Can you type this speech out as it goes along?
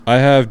I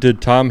have,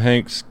 did Tom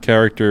Hanks'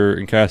 character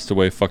in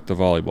Castaway fuck the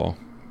volleyball?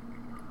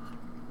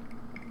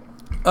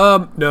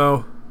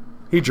 No.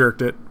 He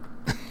jerked it.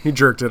 He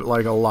jerked it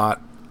like a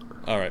lot.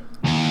 All right.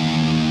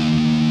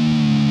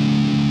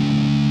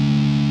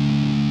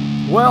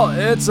 Well,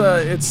 it's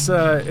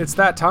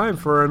that time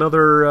for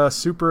another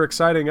super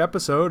exciting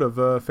episode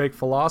of Fake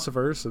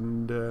Philosophers.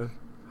 And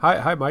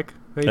hi, Mike.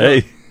 How you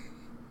doing?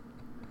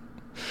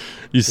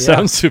 You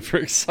sound super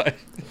excited.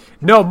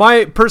 No,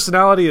 my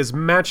personality is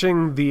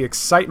matching the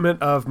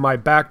excitement of my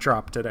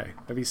backdrop today.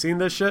 Have you seen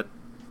this shit?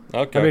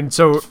 Okay. I mean,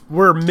 so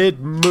we're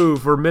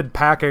mid-move, we're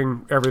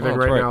mid-packing everything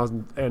right now,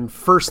 and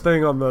first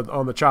thing on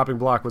the chopping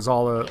block was a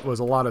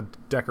lot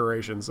of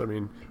decorations. I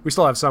mean, we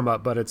still have some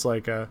up, but it's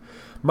like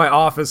my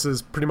office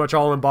is pretty much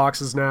all in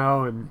boxes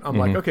now, and I'm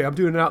like, okay, I'm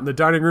doing it out in the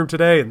dining room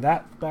today, and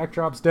that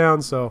backdrop's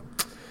down, so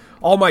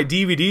all my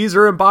DVDs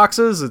are in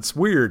boxes. It's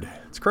weird.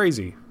 It's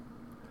crazy.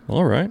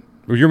 All right.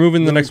 Well, you're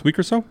moving the next week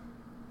or so?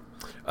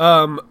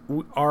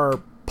 Our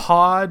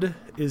pod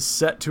is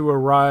set to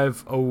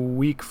arrive a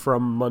week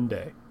from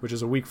Monday, which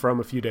is a week from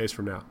a few days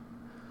from now.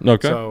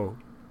 Okay. So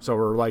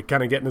we're like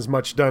kind of getting as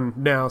much done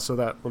now so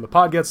that when the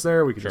pod gets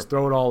there, we can just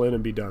throw it all in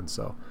and be done.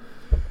 So,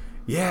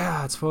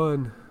 yeah, it's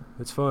fun.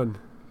 It's fun.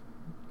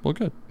 Well,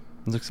 good.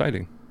 It's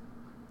exciting.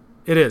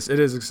 It is. It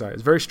is exciting.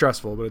 It's very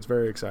stressful, but it's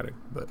very exciting.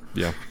 But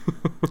yeah,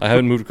 I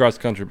haven't moved across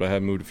the country, but I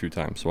have moved a few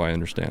times, so I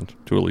understand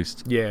to at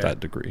least that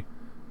degree.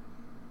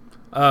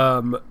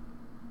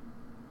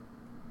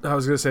 I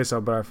was going to say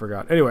something, but I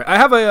forgot. Anyway, I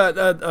have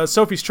a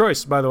Sophie's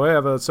Choice, by the way. I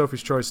have a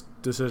Sophie's Choice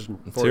decision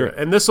for you.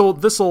 And this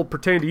will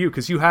pertain to you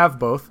because you have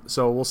both,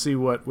 so we'll see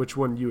which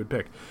one you would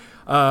pick.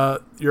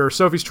 Your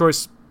Sophie's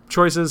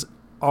choices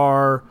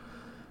are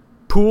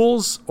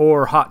pools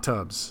or hot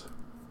tubs.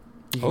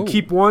 You can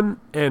keep one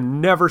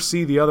and never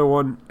see the other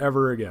one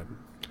ever again.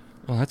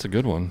 Well, that's a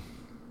good one.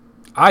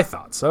 I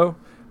thought so.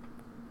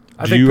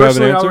 Do you have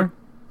an answer?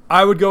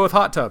 I would go with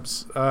hot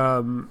tubs.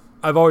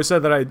 I've always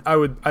said that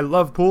I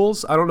love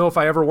pools. I don't know if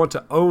I ever want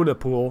to own a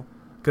pool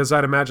because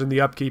I'd imagine the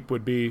upkeep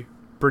would be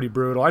pretty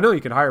brutal. I know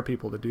you can hire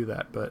people to do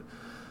that, but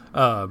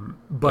a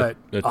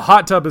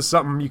hot tub is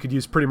something you could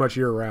use pretty much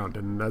year round,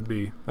 and I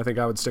think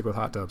I would stick with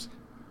hot tubs.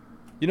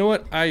 You know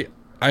what? I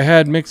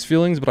had mixed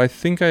feelings, but I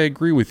think I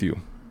agree with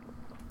you.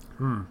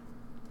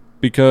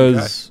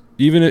 Because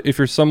even if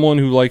you're someone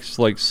who likes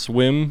to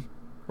swim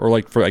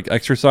or for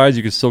exercise,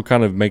 you can still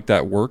kind of make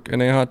that work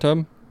in a hot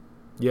tub.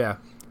 Yeah.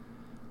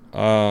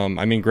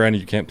 I mean,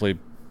 granted, you can't play,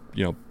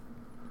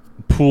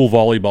 pool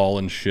volleyball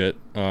and shit.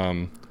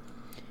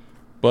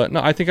 But no,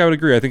 I think I would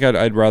agree. I think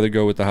I'd rather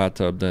go with the hot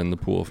tub than the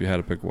pool if you had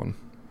to pick one.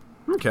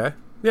 Okay.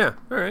 Yeah.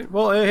 All right.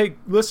 Well, hey,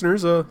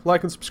 listeners,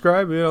 like and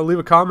subscribe. Leave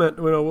a comment.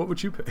 What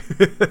would you pick?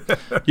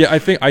 Yeah, I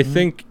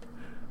think.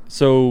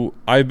 So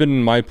I've been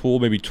in my pool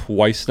maybe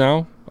twice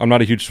now. I'm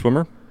not a huge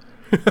swimmer,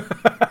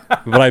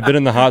 but I've been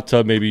in the hot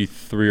tub maybe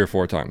 3 or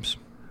 4 times.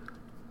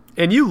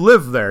 And you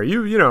live there.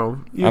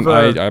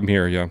 I'm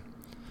here, yeah.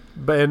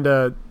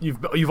 And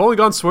you've only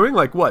gone swimming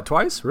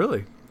twice,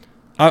 really?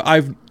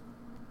 I've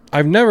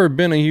never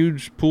been a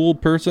huge pool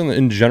person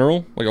in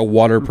general, like a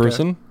water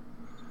person.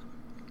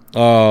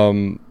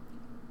 So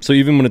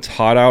even when it's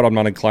hot out, I'm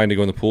not inclined to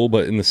go in the pool.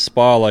 But in the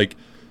spa,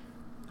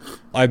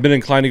 I've been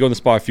inclined to go in the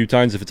spa a few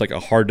times if it's a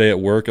hard day at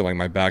work and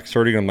my back's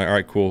hurting. I'm like, all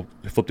right, cool.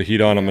 I flip the heat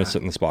on. I'm gonna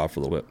sit in the spa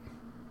for a little bit.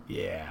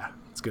 Yeah,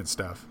 it's good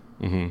stuff.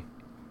 Mm-hmm.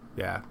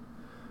 Yeah.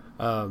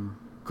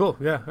 Cool.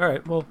 Yeah. All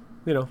right. Well,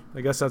 I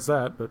guess that's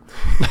that. But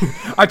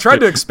I tried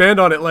to expand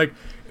on it.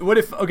 What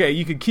if? Okay,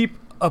 you could keep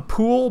a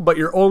pool, but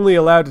you're only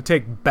allowed to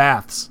take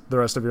baths the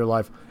rest of your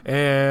life,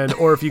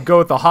 or if you go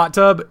with the hot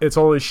tub, it's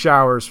only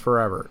showers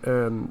forever.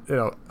 And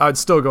I'd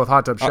still go with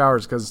hot tub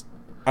showers because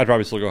I'd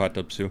probably still go hot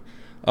tubs too.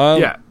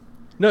 Yeah.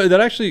 No,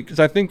 that actually, because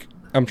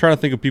I'm trying to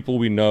think of people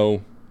we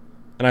know,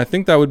 and I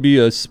think that would be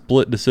a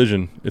split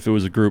decision if it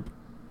was a group.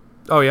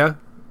 Oh yeah.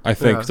 I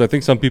think, because I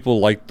think some people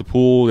like the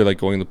pool. They like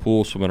going in the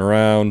pool, swimming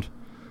around,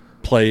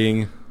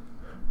 playing,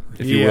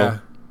 if you will.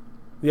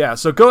 Yeah,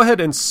 so go ahead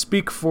and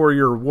speak for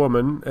your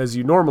woman, as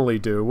you normally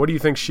do. What do you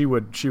think she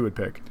would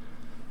pick?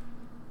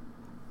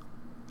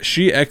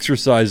 She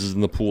exercises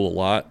in the pool a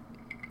lot,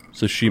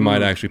 so she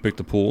might actually pick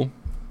the pool.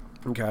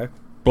 Okay.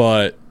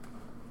 But,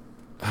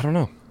 I don't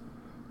know.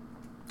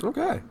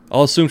 Okay.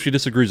 I'll assume she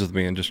disagrees with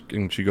me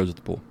and she goes with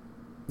the pool.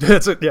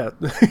 That's it. Yeah.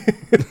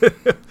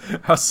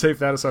 How safe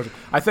that assumption.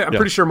 I'm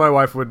pretty sure my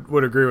wife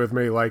would agree with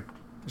me.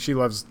 She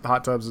loves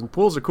hot tubs and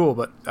pools are cool,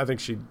 but I think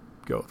she'd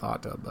go with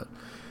hot tub. But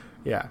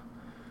yeah.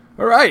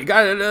 All right,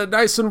 got it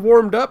nice and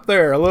warmed up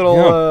there. A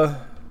little.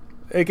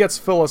 It gets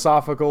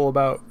philosophical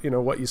about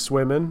what you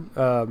swim in.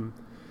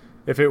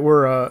 If it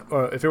were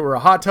a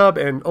hot tub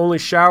and only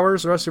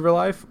showers the rest of your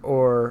life,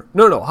 or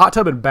no hot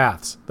tub and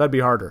baths, that'd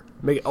be harder.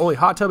 Make it only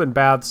hot tub and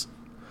baths,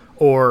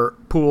 or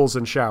pools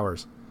and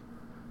showers.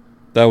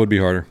 That would be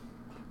harder.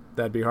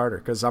 That'd be harder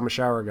because I'm a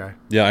shower guy.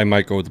 Yeah, I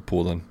might go with the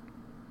pool then.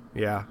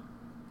 Yeah.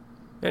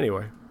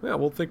 Anyway, yeah,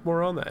 we'll think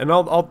more on that, and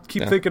I'll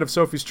keep thinking of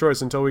Sophie's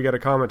Choice until we get a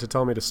comment to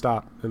tell me to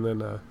stop, and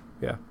then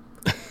yeah,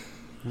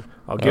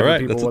 I'll give the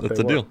people what they want. That's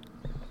a deal.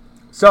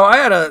 So I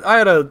had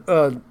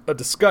a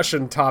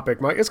discussion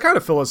topic, Mike. It's kind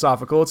of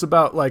philosophical. It's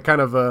about like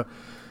kind of a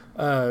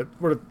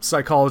what do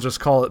psychologists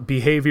call it,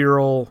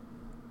 behavioral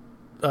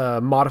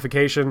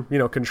modification.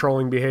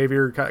 Controlling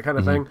behavior kind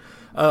of thing.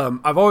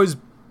 I've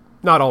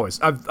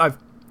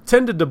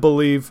tended to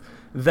believe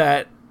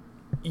that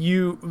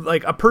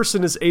a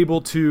person is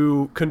able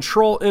to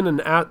control in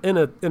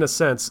a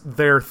sense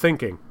their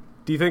thinking.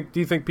 Do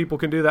you think people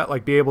can do that?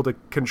 Like be able to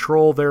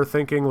control their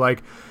thinking?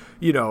 Like,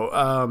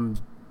 I'm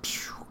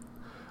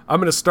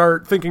going to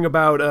start thinking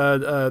about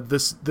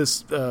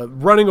this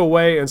running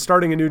away and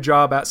starting a new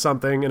job at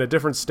something in a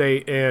different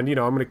state, and I'm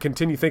going to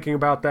continue thinking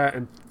about that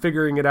and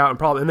figuring it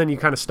out, and then you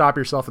kind of stop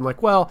yourself and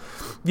like, well,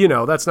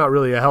 that's not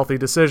really a healthy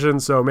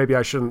decision, so maybe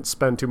I shouldn't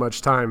spend too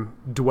much time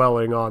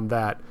dwelling on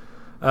that.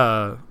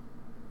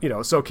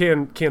 So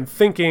can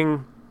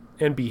thinking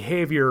and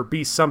behavior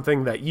be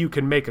something that you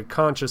can make a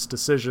conscious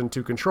decision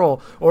to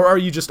control, or are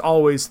you just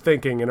always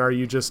thinking, and are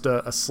you just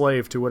a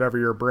slave to whatever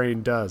your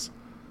brain does?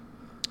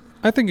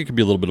 I think it could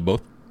be a little bit of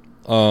both.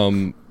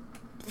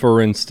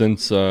 For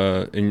instance,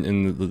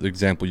 in the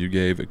example you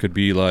gave, it could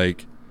be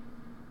like,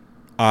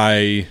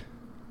 I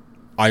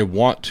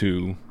want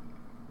to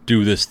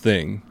do this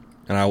thing,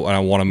 and I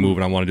want to move,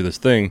 and I want to do this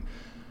thing,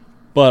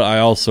 but I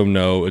also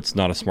know it's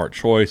not a smart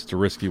choice, it's a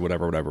risky,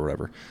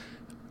 whatever.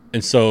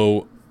 And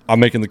so I'm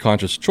making the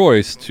conscious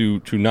choice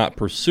to not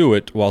pursue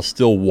it while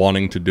still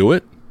wanting to do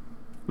it.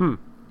 Yeah.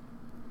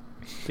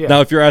 Now,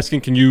 if you're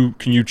asking, can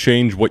you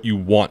change what you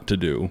want to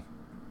do?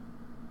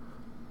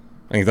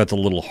 I think that's a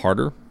little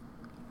harder.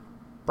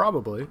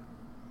 Probably.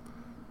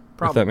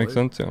 If that makes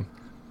sense, yeah.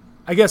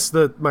 I guess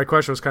my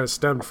question was kind of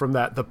stemmed from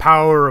the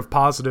power of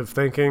positive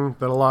thinking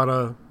that a lot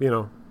of,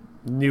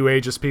 new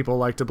ageist people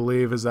like to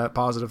believe is that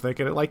positive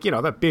thinking. Like,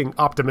 that being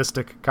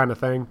optimistic kind of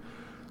thing.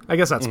 I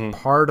guess that's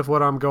part of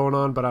what I'm going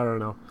on, but I don't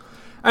know.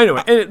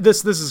 Anyway, and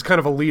this is kind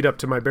of a lead up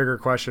to my bigger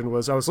question.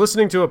 Was I was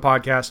listening to a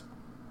podcast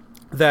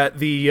that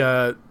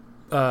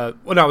I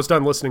was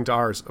done listening to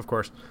ours, of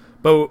course.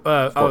 But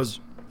I was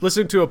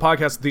listening to a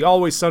podcast, the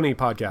Always Sunny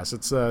podcast.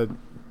 It's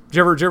did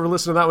you ever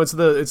listen to that one?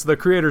 It's the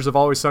creators of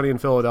Always Sunny in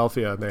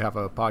Philadelphia, and they have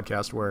a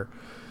podcast where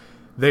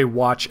they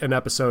watch an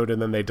episode and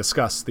then they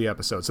discuss the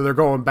episode. So they're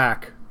going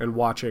back and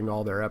watching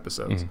all their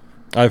episodes.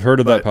 I've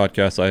heard of that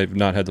podcast. I have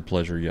not had the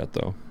pleasure yet,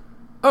 though.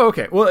 Oh,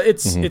 okay. Well,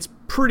 it's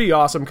pretty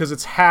awesome because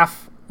it's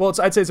half. Well,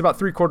 I'd say it's about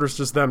 3/4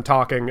 just them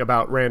talking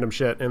about random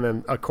shit, and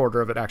then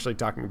 1/4 of it actually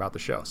talking about the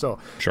show. So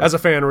as a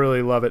fan, I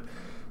really love it.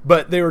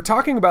 But they were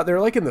talking about,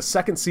 they're like in the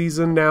second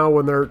season now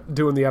when they're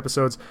doing the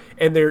episodes,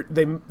 and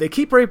they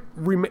keep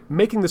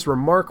making this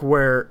remark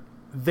where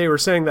they were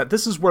saying that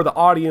this is where the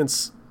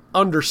audience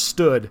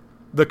understood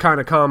the kind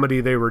of comedy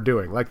they were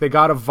doing. Like they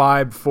got a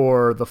vibe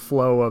for the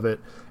flow of it,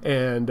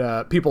 and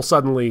people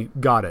suddenly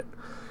got it.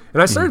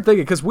 And I started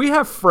thinking, because we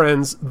have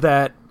friends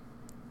because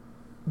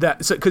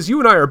you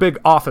and I are big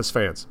Office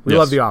fans. We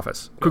love The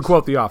Office. Could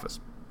quote The Office.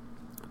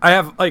 I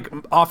have like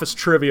Office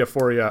trivia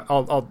for you.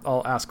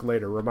 I'll ask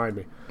later. Remind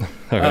me.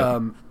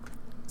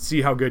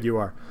 See how good you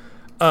are.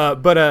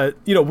 But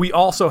we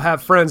also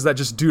have friends that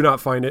just do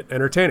not find it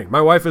entertaining.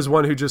 My wife is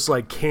one who just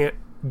like can't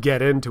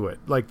get into it,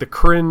 like the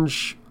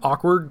cringe,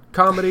 awkward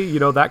comedy.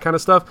 That kind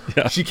of stuff.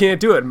 Yeah. She can't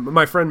do it.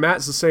 My friend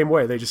Matt's the same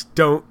way. They just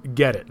don't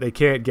get it. They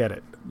can't get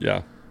it.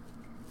 Yeah.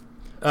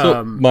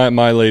 So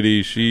my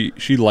lady,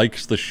 she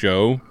likes the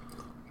show,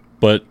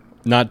 but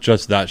not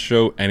just that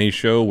show. Any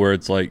show where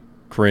it's like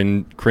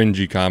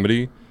cringy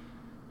comedy,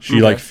 she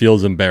like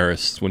feels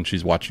embarrassed when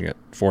she's watching it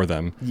for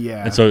them.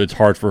 Yeah. And so it's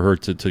hard for her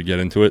to get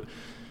into it.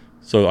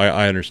 So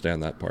I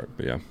understand that part,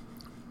 but yeah.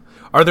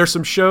 Are there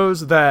some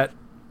shows that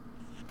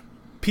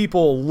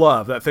people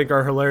love that think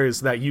are hilarious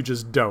that you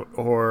just don't,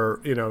 or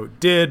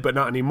did but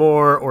not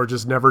anymore, or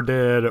just never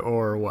did,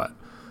 or what?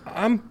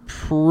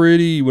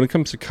 When it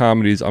comes to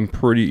comedies, I'm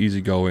pretty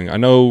easygoing. I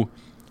know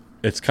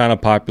it's kind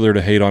of popular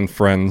to hate on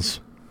Friends.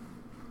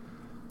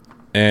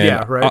 And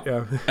yeah, right.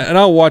 Yeah. And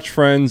I'll watch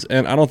Friends,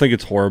 and I don't think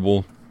it's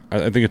horrible.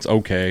 I think it's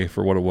okay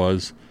for what it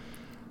was.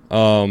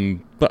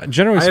 But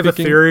generally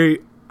speaking,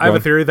 I have a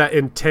theory that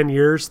in 10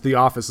 years, The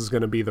Office is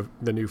going to be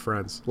the new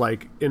Friends.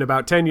 Like in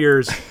about 10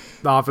 years,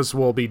 The Office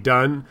will be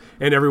done,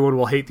 and everyone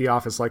will hate The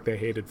Office like they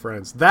hated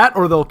Friends. That,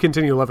 or they'll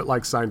continue to love it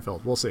like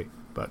Seinfeld. We'll see.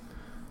 But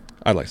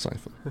I like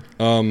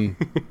Seinfeld.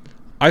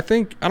 I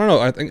think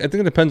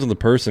it depends on the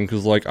person,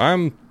 because like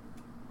I'm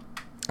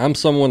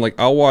someone like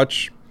I'll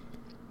watch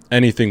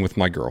anything with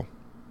my girl,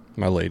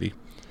 my lady,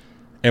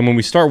 and when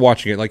we start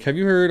watching it, like, have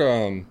you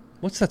heard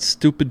what's that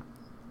stupid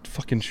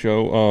fucking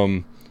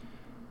show?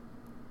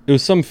 It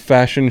was some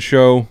fashion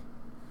show.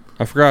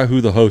 I forgot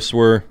who the hosts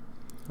were.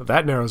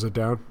 That narrows it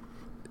down.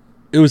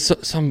 It was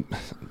some,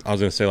 I was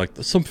gonna say like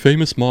some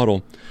famous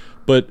model,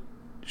 but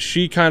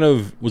she kind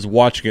of was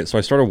watching it, so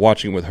I started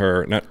watching it with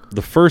her. And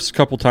the first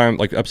couple times,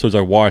 like episodes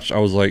I watched, I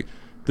was like,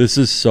 this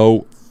is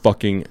so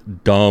fucking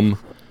dumb.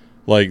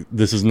 Like,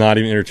 this is not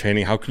even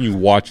entertaining. How can you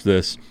watch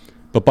this?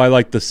 But by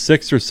like the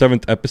 6th or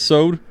 7th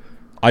episode,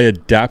 I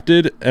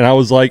adapted, and I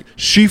was like,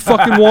 she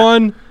fucking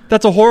won?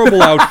 That's a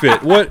horrible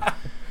outfit. What?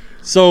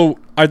 So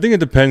I think it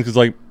depends because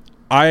like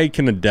I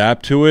can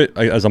adapt to it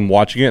as I'm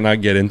watching it and I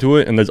get into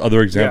it, and there's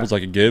other examples I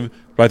could give.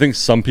 But I think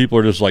some people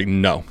are just like,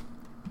 no.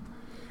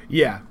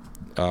 Yeah.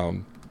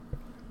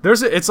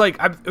 It's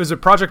like, was it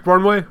Project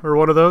Runway or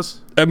one of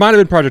those? It might have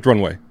been Project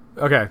Runway.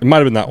 Okay. It might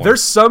have been that one.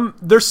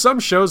 There's some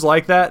shows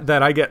like that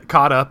I get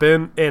caught up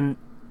in, and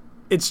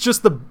it's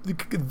just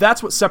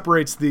that's what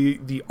separates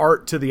the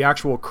art to the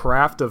actual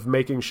craft of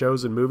making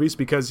shows and movies,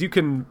 because you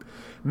can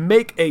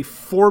make a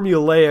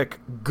formulaic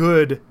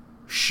good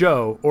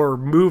show or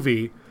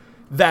movie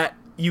that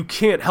you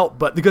can't help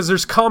but, because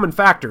there's common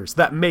factors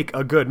that make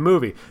a good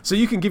movie. So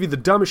you can give you the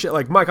dumbest shit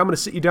like, Mike, I'm going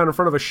to sit you down in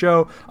front of a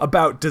show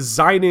about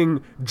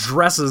designing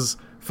dresses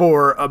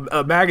for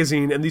a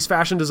magazine, and these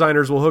fashion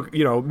designers will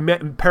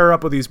pair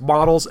up with these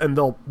models, and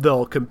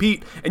they'll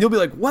compete, and you'll be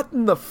like, what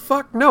in the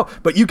fuck? No.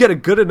 But you get a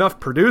good enough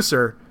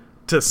producer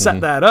to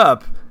set that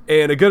up,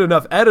 and a good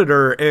enough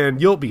editor,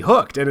 and you'll be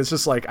hooked. And it's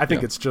just like, I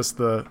think it's just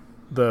the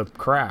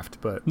craft.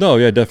 But no,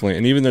 yeah, definitely.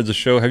 And even there's a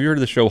show. Have you heard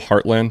of the show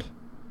Heartland?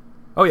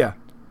 Oh yeah.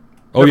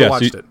 Never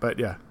watched it, but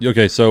yeah.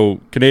 Okay,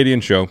 so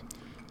Canadian show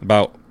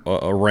about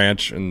a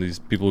ranch and these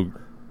people who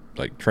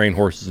like train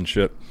horses and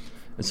shit.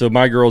 And so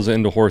my girl's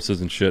into horses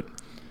and shit.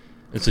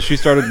 And so she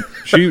started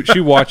she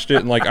watched it,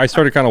 and like I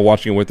started kind of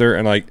watching it with her,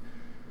 and like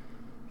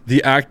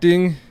the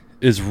acting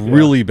is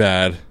really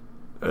bad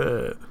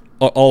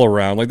all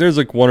around. Like there's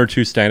like one or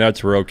two standouts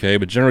who are okay,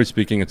 but generally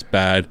speaking it's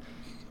bad.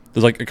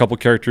 There's like a couple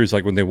characters,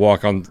 like when they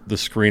walk on the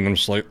screen, I'm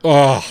just like,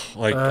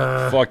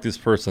 fuck this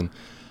person.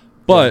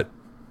 But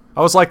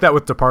I was like that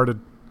with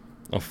Departed.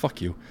 Oh,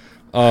 fuck you.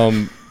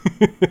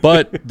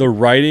 But the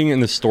writing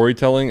and the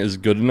storytelling is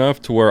good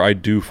enough to where I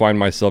do find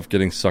myself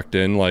getting sucked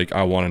in. Like,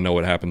 I want to know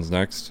what happens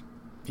next.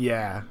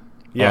 Yeah.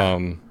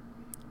 Yeah.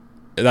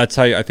 That's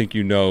how I think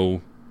you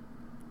know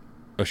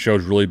a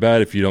show's really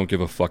bad, if you don't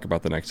give a fuck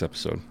about the next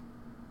episode.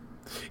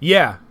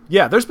 Yeah.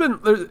 Yeah. There's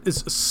a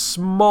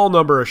small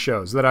number of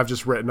shows that I've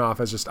just written off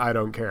as just, I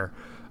don't care.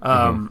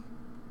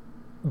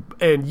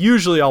 And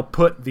usually I'll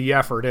put the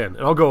effort in,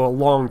 and I'll go a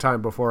long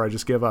time before I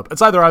just give up.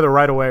 It's either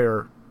right away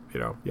or,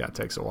 it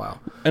takes a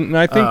while. And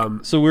I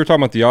think, so we were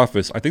talking about The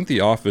Office. I think The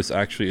Office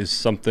actually is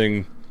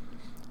something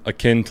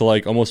akin to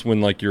like almost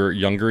when like you're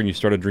younger and you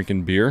started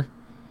drinking beer,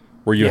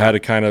 where you had to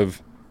kind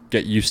of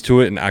get used to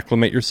it and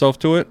acclimate yourself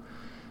to it.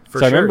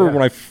 I remember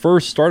when I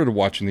first started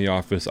watching The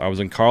Office, I was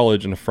in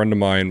college, and a friend of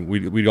mine,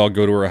 we'd all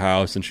go to her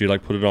house, and she'd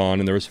like put it on,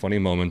 and there was funny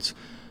moments.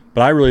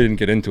 But I really didn't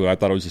get into it. I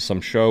thought it was just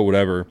some show,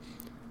 whatever.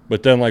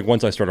 But then, like,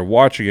 once I started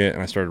watching it,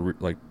 and I started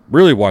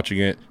really watching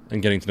it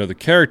and getting to know the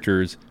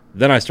characters,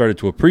 then I started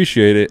to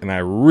appreciate it, and I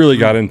really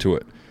got into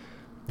it.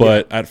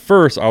 But at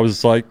first, I was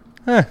just like,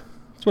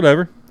 it's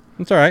whatever.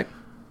 It's all right.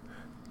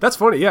 That's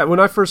funny. Yeah, when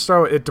I first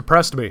started, it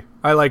depressed me.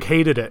 I like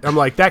hated it. I'm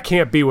like, that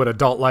can't be what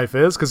adult life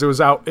is, because it was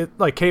out. It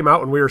like came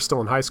out when we were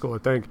still in high school, I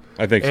think.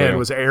 I think so. And it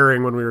was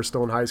airing when we were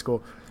still in high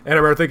school. And I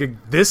remember thinking,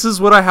 this is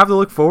what I have to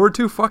look forward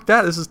to. Fuck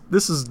that.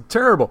 This is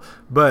terrible.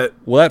 But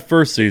that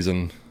first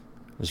season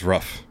was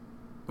rough.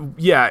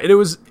 Yeah, it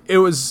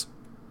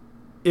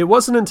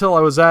wasn't until I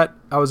was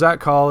at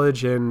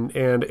college, and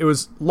it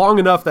was long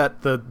enough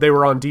that they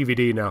were on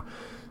DVD now.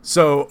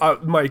 So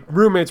my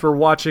roommates were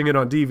watching it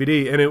on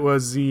DVD, and it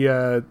was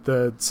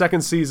the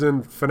second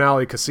season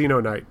finale,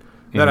 Casino Night,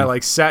 that I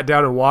like sat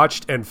down and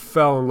watched and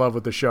fell in love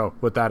with the show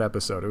with that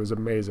episode. It was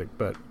amazing.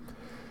 But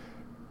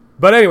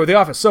anyway, The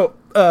Office. So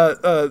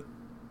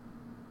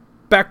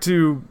back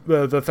to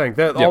the thing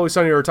that Always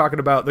Sunny, we were talking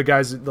about the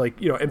guys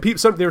like, and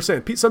they were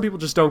saying some people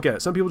just don't get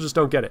it. Some people just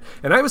don't get it.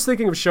 And I was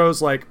thinking of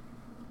shows like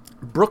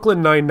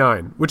Brooklyn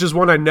Nine-Nine, which is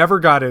one I never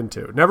got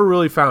into, never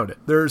really found it.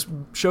 There's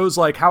shows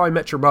like How I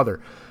Met Your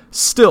Mother.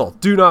 Still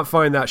do not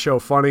find that show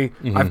funny.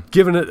 I've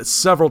given it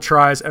several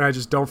tries, and I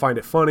just don't find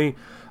it funny.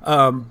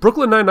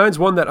 Brooklyn Nine-Nine's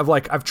one that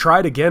I've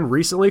tried again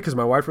recently because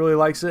my wife really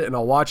likes it, and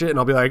I'll watch it and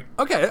I'll be like,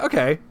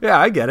 okay, yeah,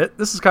 I get it.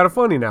 This is kind of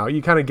funny now.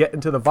 You kind of get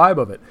into the vibe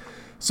of it.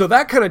 So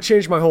that kind of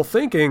changed my whole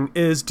thinking.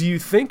 Is, do you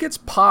think it's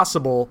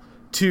possible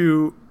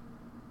to,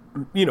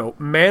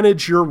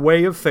 manage your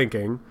way of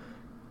thinking,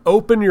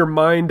 open your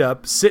mind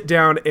up, sit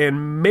down,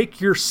 and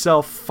make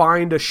yourself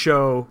find a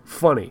show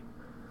funny?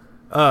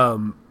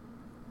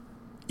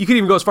 You could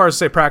even go as far as to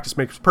say practice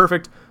makes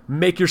perfect.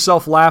 Make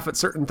yourself laugh at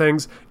certain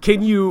things.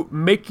 Can you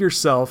make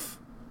yourself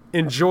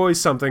enjoy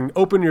something,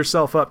 open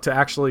yourself up to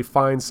actually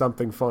find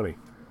something funny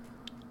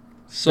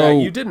that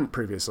you didn't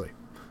previously?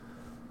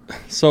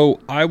 So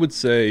I would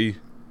say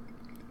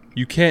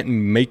you can't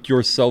make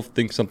yourself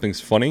think something's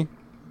funny,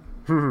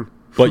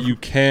 but you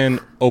can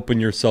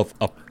open yourself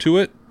up to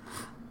it.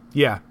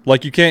 Yeah.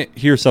 Like, you can't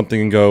hear something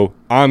and go,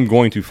 I'm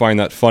going to find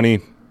that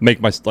funny,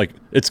 it's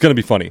going to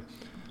be funny.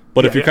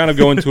 But if you kind of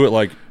go into it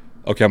like,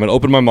 okay, I'm going to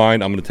open my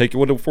mind, I'm going to take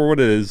it for what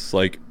it is,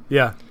 like...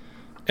 Yeah.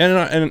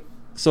 And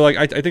so, like,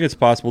 I think it's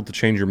possible to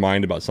change your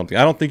mind about something.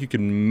 I don't think you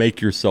can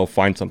make yourself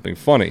find something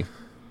funny.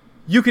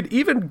 You could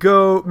even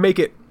go make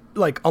it,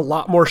 like, a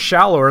lot more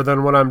shallower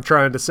than what I'm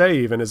trying to say,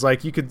 even. Is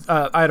like, you could...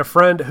 I had a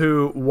friend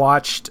who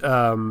watched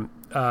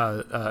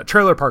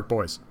Trailer Park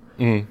Boys.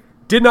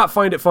 Did not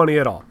find it funny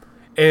at all.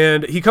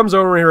 And he comes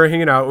over and we're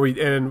hanging out,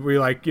 and we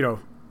like,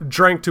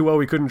 drank too well.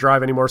 We couldn't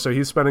drive anymore, so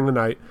he's spending the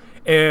night.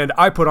 And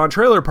I put on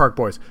Trailer Park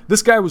Boys.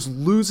 This guy was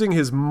losing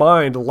his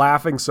mind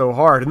laughing so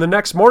hard. And the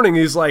next morning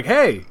he's like,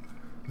 hey,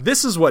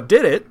 this is what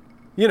did it.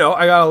 I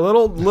got a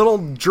little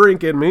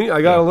drink in me.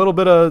 I got a little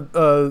bit of,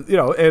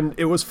 and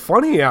it was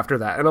funny after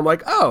that. And I'm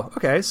like, oh,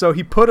 okay. So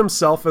he put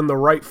himself in the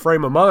right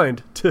frame of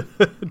mind to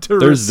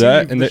There's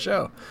that, and the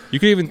show. You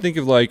could even think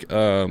of like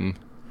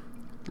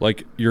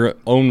your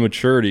own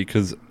maturity,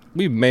 because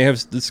we may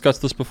have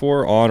discussed this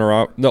before on or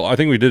off. No, I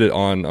think we did it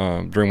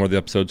on during one of the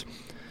episodes.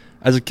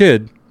 As a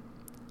kid,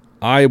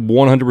 I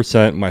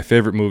 100% my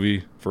favorite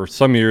movie for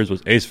some years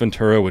was Ace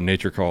Ventura: When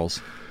Nature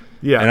Calls.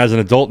 Yeah. And as an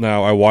adult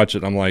now, I watch it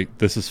and I'm like,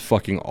 this is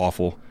fucking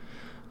awful.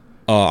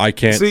 I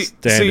can't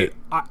stand it.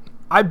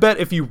 I bet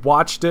if you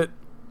watched it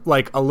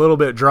like a little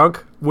bit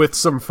drunk with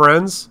some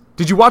friends.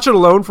 Did you watch it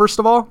alone, first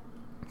of all?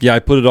 Yeah, I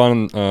put it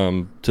on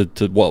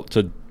to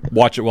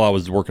watch it while I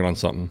was working on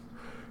something.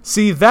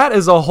 See, that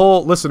is a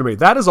whole... Listen to me.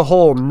 That is a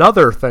whole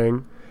nother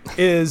thing,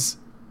 is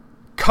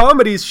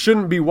comedies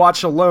shouldn't be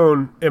watched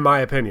alone, in my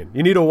opinion.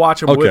 You need to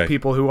watch them with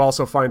people who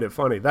also find it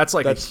funny. That's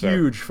a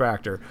huge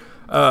factor.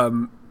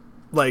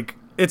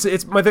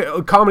 It's my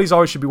thing. Comedies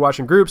always should be watched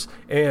in groups,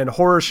 and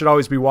horror should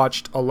always be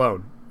watched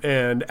alone.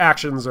 And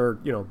actions are,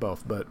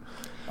 both. But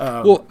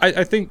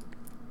I think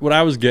what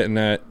I was getting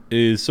at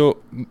is,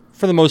 so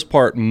for the most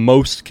part,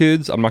 most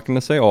kids, I'm not going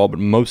to say all, but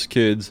most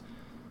kids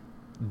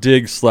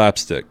dig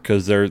slapstick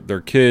because they're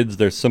kids,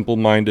 they're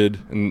simple-minded,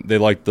 and they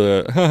like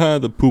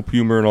the poop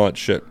humor and all that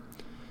shit.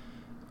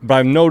 But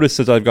I've noticed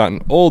as I've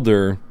gotten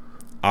older,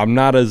 I'm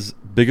not as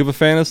big of a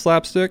fan of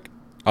slapstick.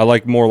 I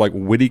like more like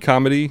witty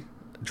comedy,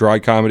 dry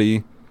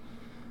comedy,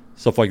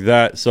 stuff like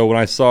that. So when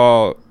I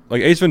saw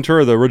like Ace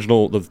Ventura, the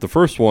original, the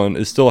first one,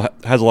 is still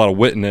has a lot of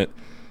wit in it.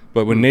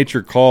 But when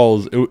Nature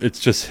Calls, it's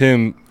just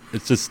him.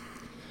 It's just,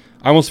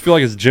 I almost feel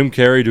like it's Jim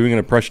Carrey doing an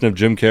impression of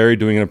Jim Carrey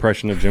doing an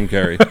impression of Jim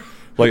Carrey.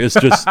 Like it's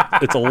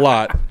a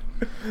lot.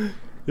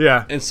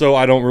 Yeah. And so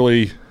I don't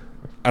really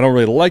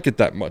like it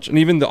that much. And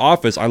even The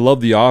Office, I love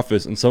The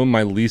Office, and some of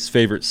my least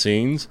favorite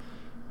scenes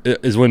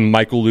is when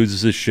Michael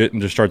loses his shit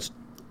and just starts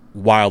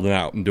wilding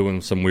out and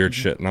doing some weird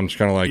shit. And I'm just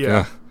kind of like,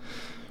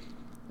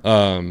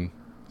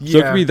 So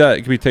it could be that.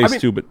 It could be taste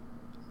too, but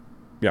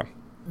yeah.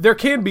 There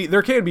can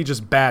be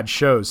just bad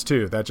shows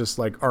too that just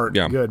like aren't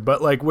good.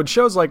 But like when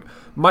shows like,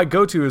 my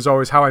go-to is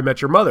always How I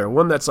Met Your Mother,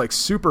 one that's like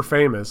super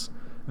famous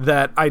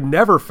that I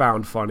never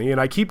found funny, and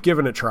I keep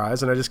giving it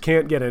tries and I just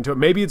can't get into it.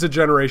 Maybe it's a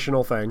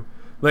generational thing.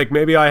 Like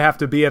maybe I have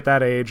to be at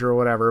that age or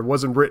whatever. It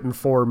wasn't written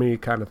for me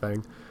kind of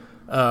thing.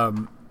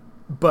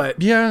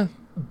 But yeah,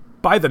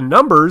 by the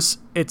numbers,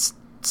 it's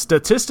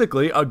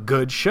statistically a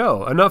good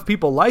show. Enough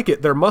people like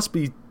it. There must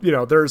be,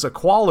 there's a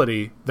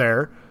quality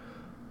there.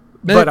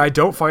 But I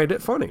don't find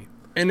it funny.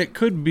 And it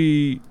could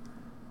be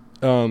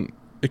kind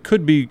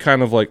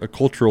of like a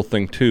cultural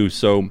thing too.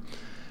 So,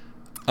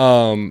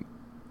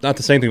 not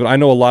the same thing, but I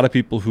know a lot of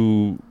people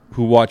who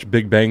watch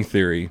Big Bang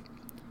Theory.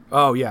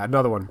 Oh yeah,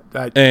 another one.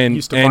 And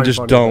just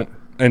don't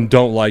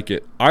like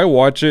it. I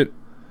watch it,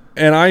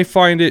 and I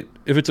find it,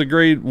 if it's a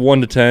grade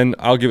 1 to 10,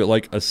 I'll give it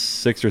like a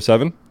 6 or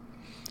 7.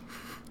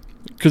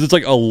 Because it's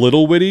like a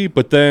little witty,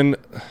 but then,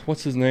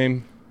 what's his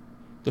name?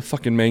 The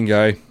fucking main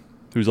guy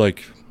who's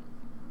like...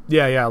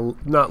 Yeah,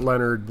 not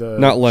Leonard.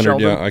 Sheldon?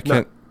 Yeah, I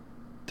can't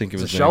think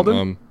of his Sheldon?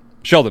 name.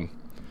 Sheldon.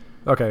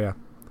 Okay, yeah.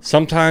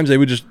 Sometimes they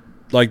would just,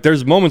 like,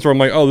 there's moments where I'm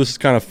like, oh, this is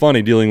kind of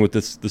funny dealing with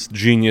this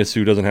genius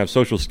who doesn't have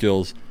social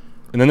skills.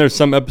 And then there's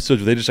some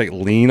episodes where they just, like,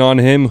 lean on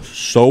him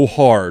so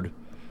hard.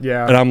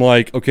 Yeah. And I'm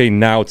like, okay,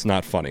 now it's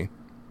not funny.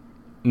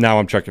 Now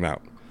I'm checking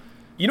out.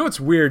 You know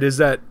what's weird is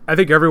that I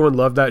think everyone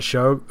loved that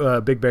show,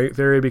 Big Bang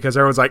Theory, because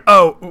everyone's like,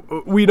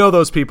 oh, we know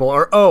those people,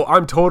 or oh,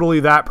 I'm totally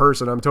that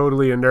person, I'm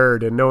totally a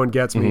nerd, and no one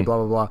gets me, blah,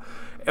 blah,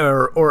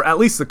 blah. Or at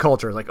least the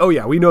culture, like, oh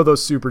yeah, we know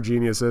those super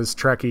geniuses,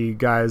 Trekkie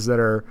guys that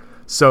are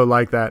so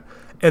like that.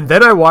 And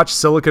then I watched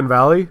Silicon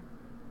Valley,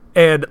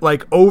 and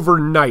like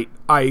overnight,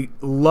 I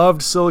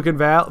loved Silicon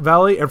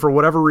Valley, and for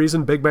whatever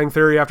reason, Big Bang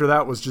Theory after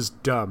that was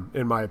just dumb,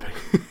 in my opinion.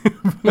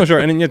 No, sure,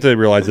 and you have to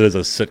realize it is a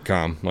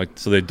sitcom, like,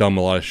 so they dumb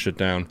a lot of shit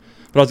down.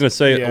 But I was going to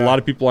say, a lot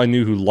of people I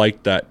knew who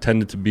liked that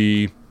tended to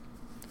be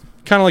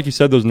kind of like you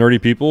said, those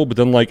nerdy people, but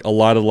then like a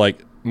lot of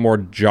like more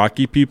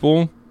jockey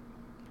people.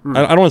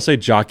 I don't want to say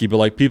jockey, but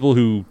like people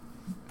who,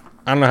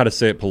 I don't know how to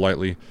say it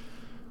politely,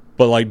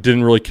 but like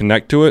didn't really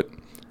connect to it.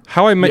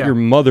 How I Met Your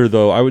Mother,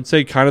 though, I would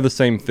say kind of the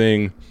same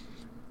thing.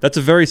 That's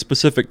a very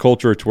specific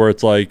culture to where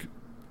it's like,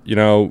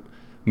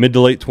 mid to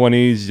late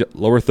 20s,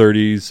 lower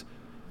 30s,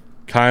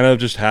 kind of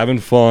just having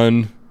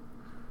fun,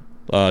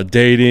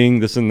 dating,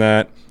 this and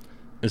that.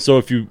 And so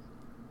if you,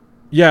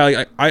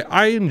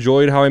 I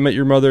enjoyed How I Met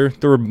Your Mother.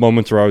 There were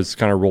moments where I was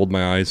kind of rolled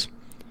my eyes.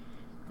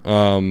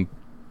 But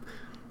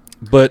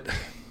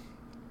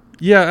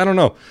yeah, I don't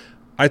know.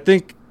 I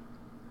don't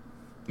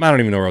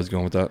even know where I was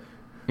going with that.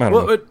 I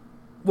don't know.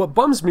 What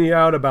bums me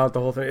out about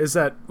the whole thing is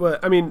that,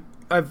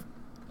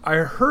 I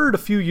heard a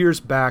few years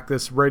back,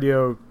 this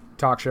radio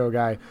talk show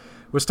guy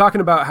was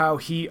talking about how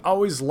he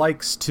always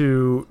likes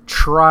to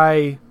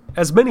try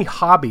as many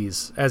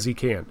hobbies as he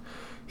can.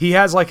 He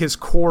has like his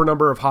core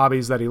number of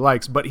hobbies that he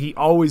likes, but he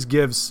always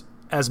gives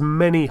as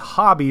many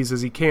hobbies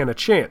as he can a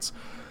chance.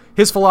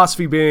 His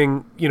philosophy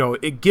being,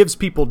 it gives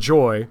people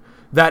joy.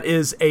 That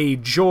is a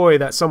joy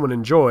that someone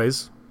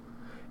enjoys.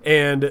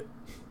 And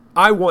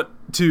I want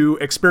to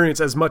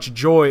experience as much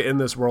joy in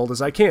this world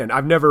as I can.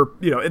 I've never,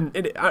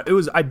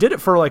 I did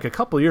it for like a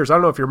couple of years. I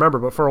don't know if you remember,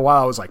 but for a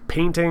while I was like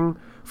painting.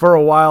 For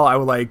a while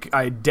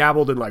I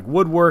dabbled in like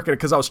woodwork, and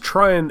because I was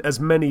trying as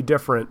many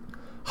different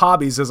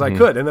hobbies as I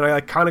could, and then I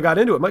kind of got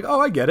into it. I'm like, oh,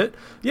 I get it.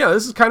 Yeah,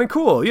 this is kind of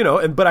cool,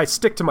 but I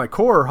stick to my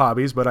core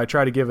hobbies, but I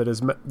try to give it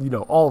as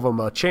all of them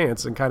a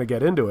chance and kind of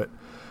get into it.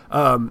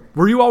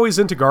 Were you always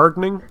into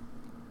gardening?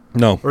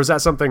 No. Or is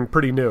that something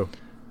pretty new?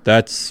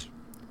 That's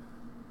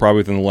probably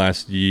within the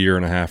last year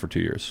and a half or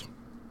 2 years.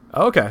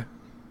 Okay.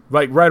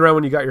 Like right around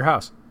when you got your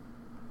house.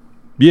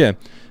 Yeah,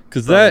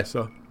 because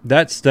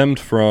that stemmed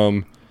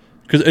from,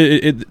 because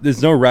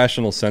there's no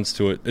rational sense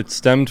to it. It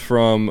stemmed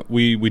from,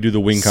 we do the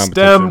wing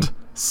competition.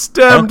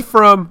 Stemmed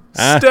from.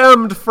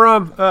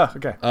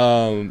 Okay.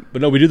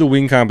 But no, we do the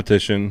wing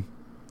competition,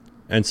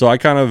 and so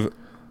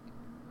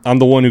I'm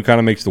the one who kind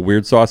of makes the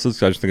weird sauces,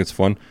 because I just think it's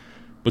fun.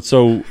 But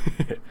so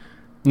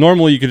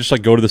normally you could just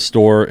like go to the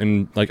store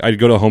and like I'd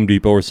go to Home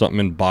Depot or something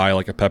and buy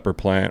like a pepper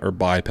plant or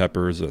buy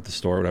peppers at the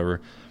store or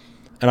whatever.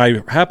 And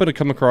I happened to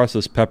come across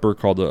this pepper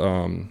called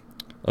a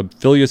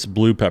Phileas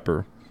blue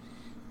pepper,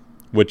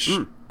 which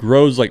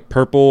grows like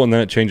purple and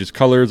then it changes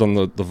colors on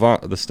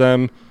the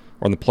stem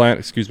or on the plant,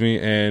 excuse me.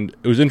 And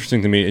it was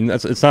interesting to me. And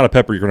it's not a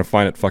pepper you're going to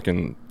find at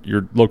fucking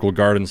your local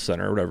garden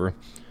center or whatever.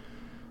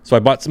 So I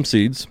bought some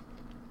seeds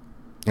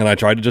and I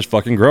tried to just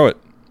fucking grow it.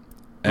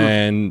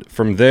 And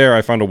from there,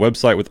 I found a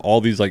website with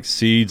all these like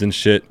seeds and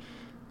shit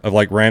of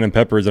like random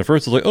peppers. At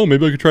first, I was like, oh,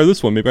 maybe I could try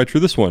this one. Maybe I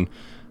try this one.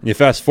 And you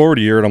fast forward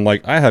a year, and I'm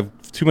like, I have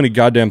too many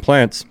goddamn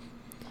plants.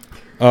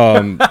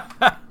 So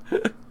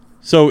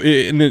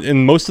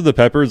in most of the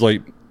peppers,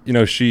 like,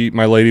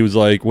 my lady was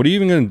like, what are you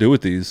even going to do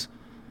with these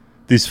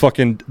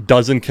fucking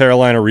dozen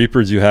Carolina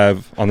Reapers you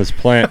have on this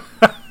plant?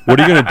 What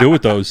are you going to do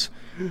with those?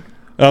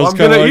 I'm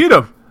going to eat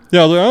them.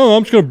 Yeah, I was like, oh,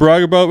 I'm just going to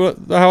brag about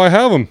how I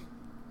have them.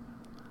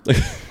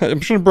 I'm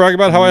just going to brag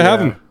about how I have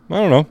them. I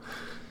don't know.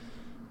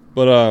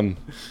 But,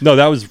 no,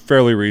 that was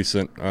fairly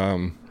recent.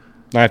 I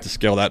have to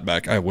scale that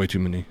back. I have way too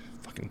many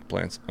fucking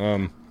plants.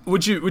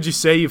 Would you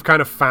say you've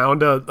kind of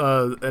found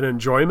an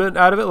enjoyment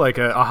out of it, like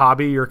a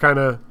hobby you're kind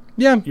of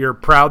you're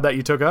proud that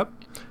you took up?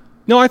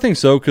 No, I think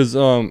so, because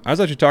I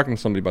was actually talking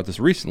to somebody about this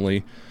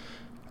recently.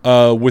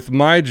 With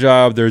my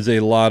job, there's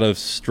a lot of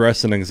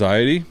stress and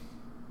anxiety.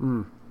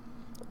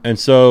 And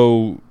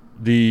so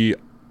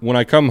when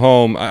I come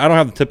home, I don't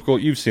have the typical,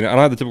 you've seen it, I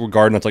don't have the typical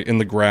garden that's like in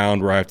the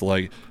ground where I have to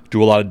like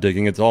do a lot of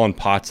digging. It's all in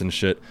pots and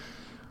shit.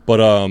 But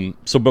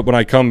when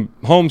I come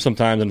home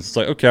sometimes and it's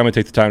like, okay, I'm going to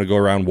take the time to go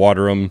around,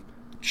 water them,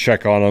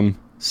 check on them,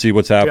 see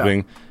what's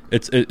happening. Yeah.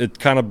 It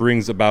kind of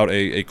brings about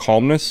a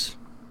calmness.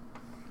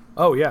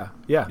 Oh, yeah.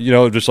 Yeah.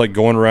 Just like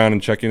going around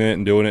and checking it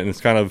and doing it. And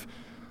it's kind of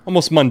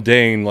almost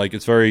mundane. Like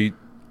it's very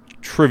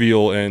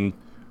trivial and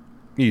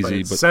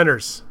easy. But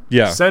centers.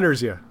 Yeah.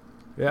 Centers you.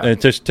 Yeah. And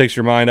it just takes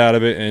your mind out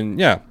of it. And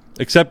yeah,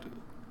 except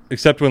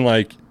when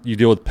like you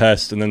deal with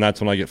pests, and then that's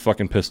when I get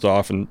fucking pissed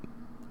off.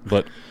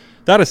 But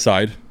that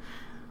aside,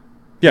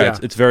 yeah.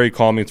 It's very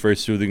calming. It's very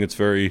soothing. It's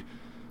very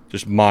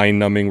just mind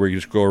numbing where you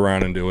just go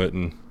around and do it.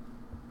 And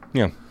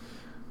yeah.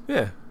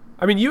 Yeah.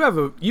 I mean, you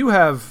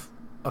have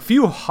a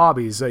few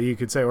hobbies that you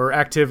could say, or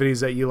activities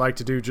that you like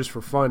to do just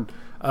for fun.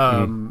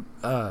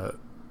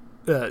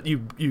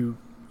 You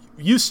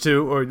used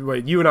to, or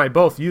you and I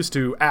both used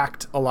to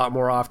act a lot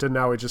more often.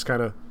 Now we just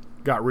kind of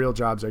got real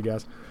jobs, I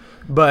guess.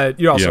 But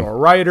you're also a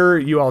writer.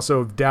 You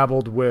also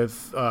dabbled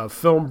with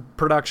film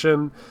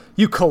production.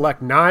 You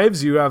collect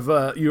knives. You have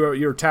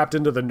you're tapped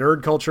into the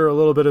nerd culture a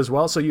little bit as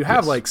well. So you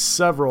have like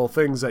several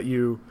things that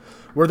you.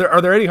 Are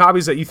there any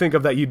hobbies that you think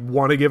of that you'd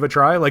want to give a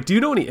try? Like, do you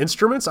know any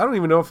instruments? I don't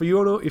even know if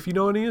you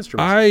know any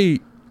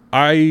instruments.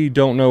 I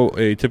don't know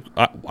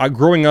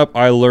growing up,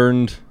 I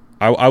learned.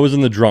 I was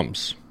in the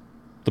drums.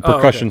 The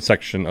percussion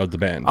section of the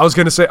band. I was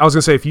gonna say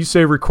if you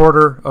say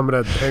recorder, I'm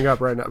gonna hang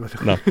up right now.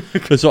 No.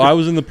 So I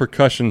was in the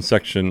percussion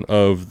section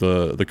of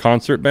the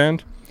concert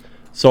band.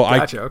 So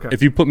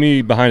if you put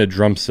me behind a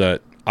drum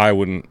set, I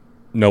wouldn't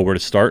know where to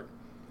start.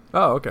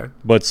 Oh, okay.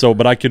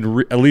 But I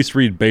could at least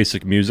read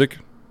basic music.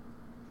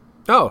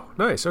 Oh,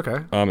 nice.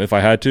 Okay. If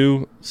I had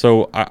to.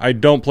 So I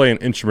don't play an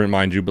instrument,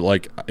 mind you, but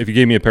like if you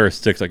gave me a pair of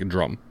sticks, I could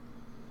drum.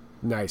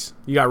 Nice.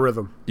 You got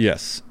rhythm.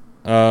 Yes.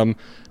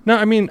 No,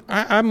 I mean,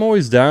 I'm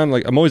always down.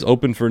 Like, I'm always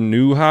open for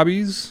new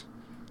hobbies.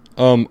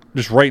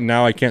 Just right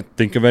now, I can't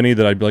think of any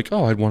that I'd be like,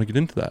 oh, I'd want to get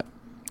into that.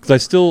 Because I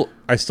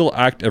still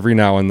act every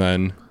now and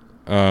then.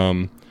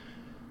 I'm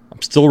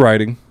still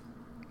writing,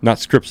 not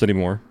scripts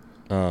anymore.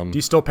 Do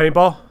you still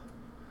paintball?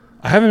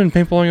 I haven't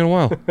been paintballing in a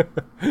while.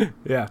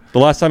 Yeah. The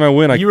last time I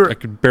went, I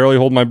could barely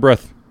hold my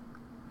breath.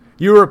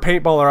 You were a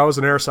paintballer. I was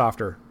an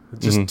airsofter.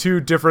 Just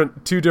two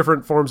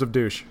different forms of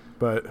douche.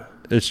 But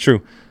it's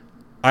true.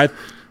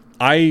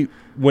 I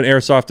went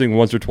airsofting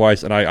once or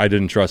twice, and I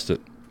didn't trust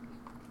it.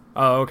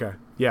 Oh, okay.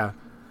 Yeah.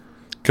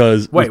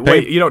 Because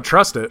wait, you don't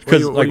trust it?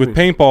 Because with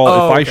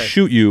paintball, if I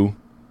shoot you,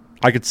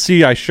 I could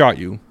see I shot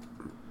you.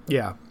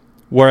 Yeah.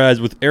 Whereas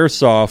with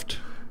airsoft,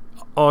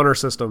 honor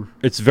system.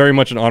 It's very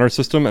much an honor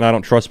system, and I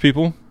don't trust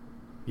people.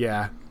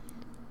 Yeah.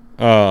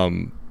 Yeah,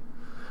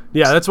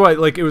 that's why.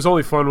 Like, it was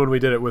only fun when we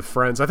did it with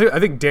friends. I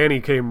think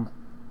Danny came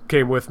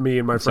with me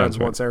and my friends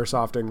once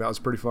airsofting. That was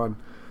pretty fun.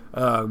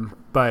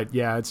 But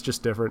yeah, it's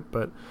just different.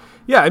 But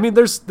yeah, I mean,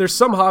 there's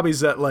some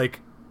hobbies that like.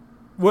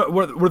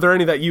 Were there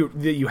any that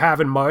you have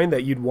in mind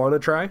that you'd want to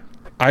try?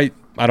 I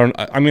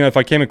mean, if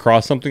I came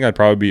across something, I'd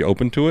probably be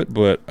open to it.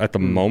 But at the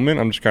moment,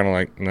 I'm just kind of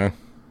like, nah.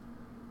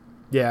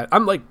 Yeah,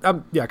 I'm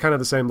kind of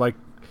the same. Like,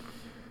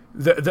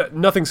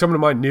 nothing's coming to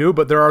mind new,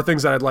 but there are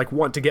things that I'd like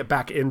want to get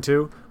back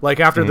into. Like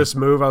after this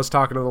move, I was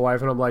talking to the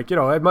wife, and I'm like,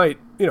 I might,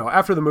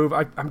 after the move,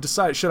 I'm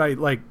deciding should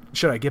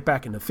I get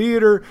back into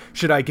theater?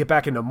 Should I get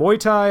back into Muay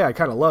Thai? I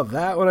kind of love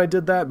that when I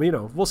did that.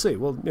 But, we'll see.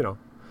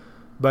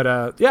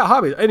 But yeah,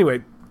 hobbies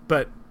anyway.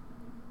 But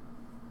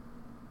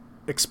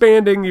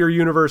expanding your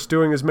universe,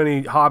 doing as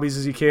many hobbies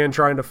as you can,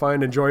 trying to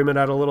find enjoyment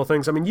out of little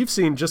things. I mean, you've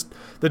seen just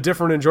the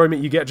different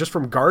enjoyment you get just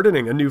from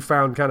gardening, a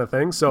newfound kind of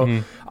thing.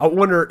 So I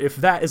wonder if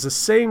that is the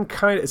same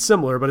kind,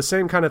 similar, but the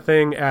same kind of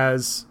thing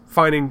as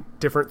finding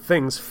different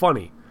things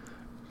funny.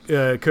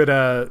 Could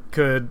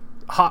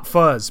Hot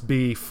Fuzz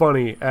be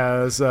funny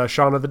as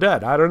Shaun of the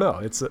Dead? I don't know.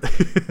 It's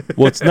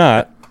well, it's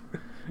not.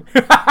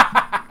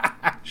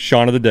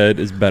 Shaun of the Dead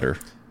is better.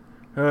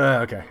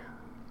 Okay.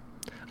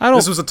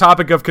 This was a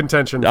topic of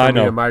contention for me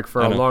and Mike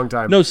for a long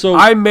time. No, so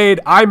I made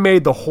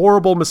the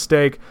horrible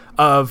mistake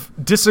of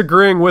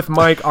disagreeing with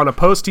Mike on a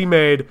post he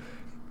made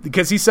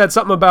because he said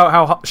something about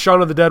how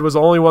Shaun of the Dead was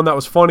the only one that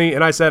was funny,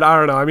 and I said, I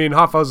don't know. I mean,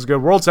 Hot Fuzz was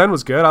good. World's End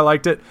was good. I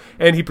liked it.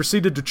 And he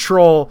proceeded to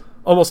troll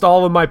almost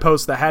all of my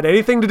posts that had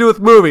anything to do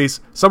with movies.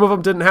 Some of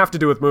them didn't have to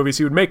do with movies.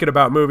 He would make it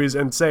about movies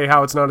and say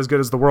how it's not as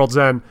good as The World's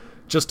End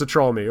just to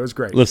troll me. It was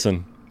great.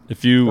 Listen,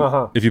 if you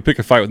pick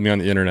a fight with me on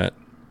the internet,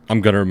 I'm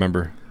gonna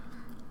remember.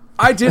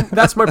 I didn't.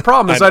 That's my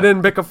problem. I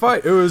didn't pick a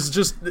fight. It was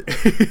just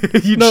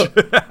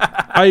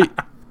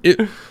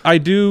I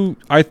do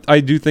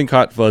think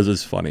Hot Fuzz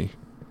is funny.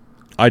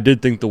 I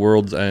did think The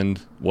World's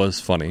End was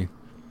funny.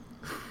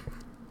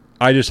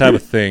 I just have a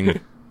thing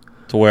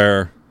to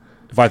where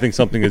if I think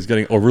something is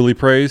getting overly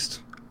praised,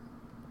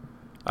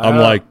 I'm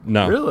like,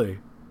 no. Really?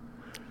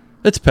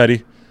 It's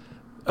petty.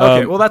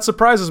 Okay, well that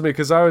surprises me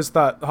because I always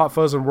thought Hot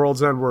Fuzz and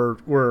World's End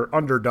were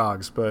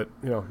underdogs, but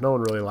no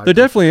one really liked them.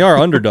 They definitely are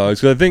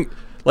underdogs because I think.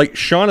 Like,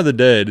 Shaun of the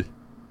Dead,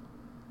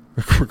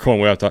 we're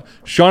going way off top.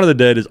 Shaun of the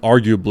Dead is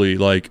arguably,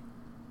 like,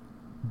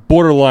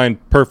 borderline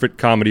perfect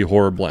comedy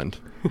horror blend.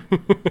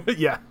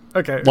 Yeah,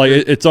 okay. Like,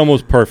 it's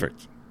almost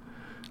perfect.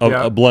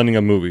 A blending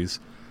of movies.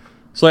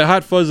 So, like,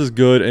 Hot Fuzz is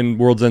good and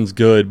World's End's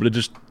good, but it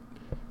just...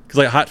 Because,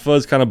 like, Hot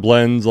Fuzz kind of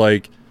blends,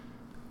 like,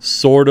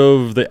 sort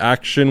of the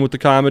action with the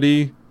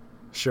comedy.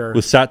 Sure.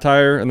 With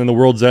satire, and then the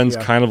World's End's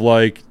kind of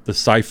like the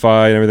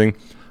sci-fi and everything.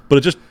 But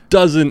it just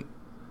doesn't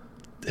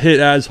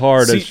hit as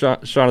hard as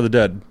Shaun of the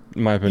Dead,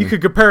 in my opinion. You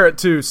could compare it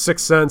to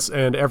Sixth Sense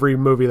and every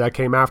movie that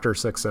came after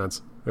Sixth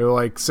Sense.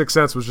 Like, Sixth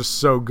Sense was just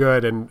so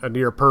good and a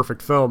near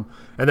perfect film.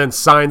 And then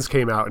Signs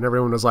came out, and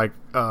everyone was like,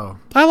 oh.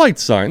 I liked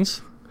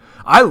Signs.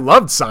 I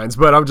loved Signs,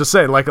 but I'm just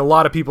saying, like, a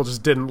lot of people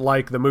just didn't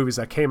like the movies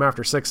that came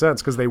after Sixth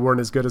Sense because they weren't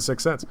as good as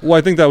Sixth Sense. Well,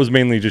 I think that was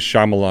mainly just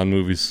Shyamalan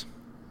movies.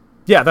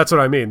 Yeah, that's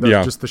what I mean.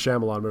 Just the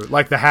Shyamalan movie.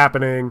 Like The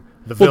Happening,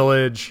 The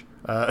Village...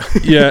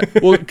 Yeah,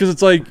 well, because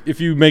it's like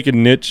if you make a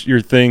niche, your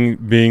thing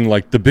being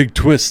like the big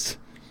twist,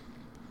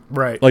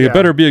 right? Like it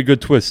better be a good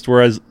twist.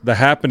 Whereas The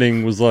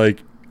Happening was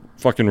like,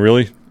 fucking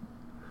really.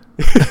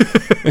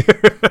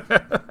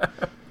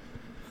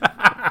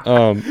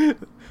 That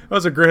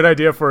was a great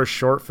idea for a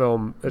short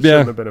film. It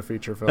shouldn't have been a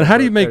feature film. And how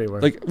do you make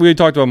like we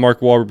talked about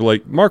Mark Wahlberg, but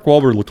like Mark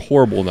Wahlberg looked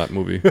horrible in that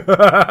movie.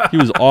 He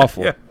was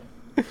awful.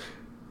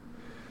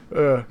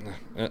 Yeah.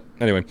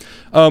 Anyway,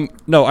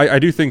 no, I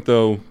do think,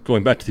 though,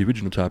 going back to the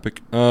original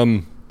topic,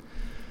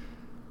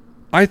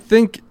 I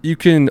think you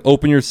can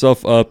open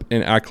yourself up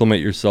and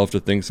acclimate yourself to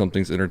think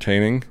something's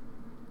entertaining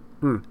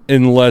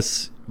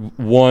unless,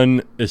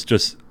 one, it's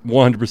just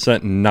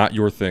 100% not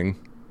your thing.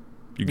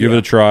 You give it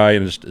a try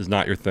and it just is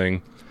not your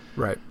thing.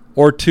 Right.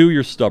 Or two,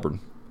 you're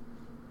stubborn.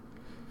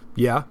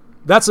 Yeah.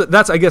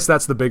 I guess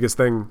that's the biggest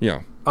thing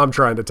I'm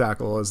trying to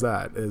tackle is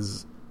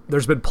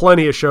there's been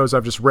plenty of shows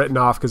I've just written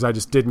off because I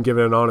just didn't give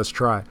it an honest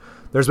try.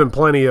 There's been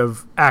plenty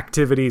of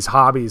activities,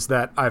 hobbies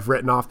that I've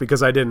written off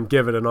because I didn't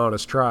give it an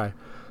honest try.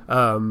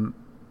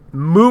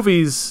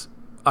 Movies,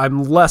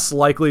 I'm less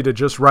likely to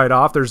just write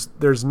off.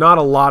 There's not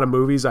a lot of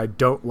movies I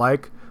don't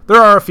like.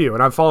 There are a few,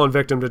 and I've fallen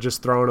victim to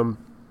just throwing them,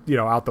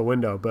 out the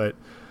window. But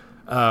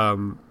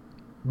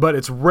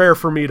it's rare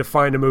for me to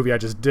find a movie I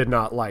just did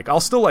not like. I'll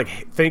still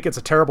think it's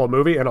a terrible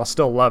movie, and I'll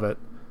still love it.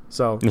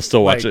 So you'll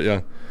still watch it,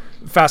 yeah.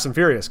 Fast and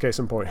Furious, case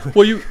in point.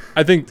 Well,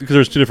 I think because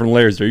there's two different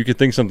layers there. You could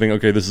think something,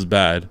 okay, this is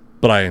bad,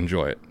 but I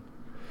enjoy it.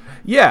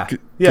 Yeah.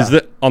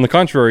 Because on the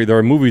contrary, there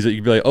are movies that you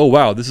could be like, oh,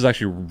 wow, this is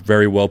actually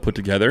very well put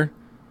together,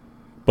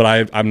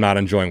 but I'm not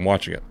enjoying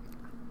watching it.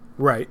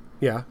 Right.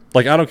 Yeah.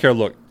 Like, I don't care.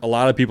 Look, a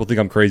lot of people think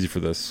I'm crazy for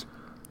this.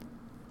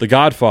 The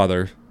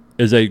Godfather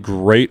is a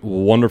great,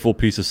 wonderful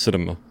piece of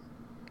cinema.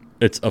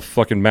 It's a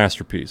fucking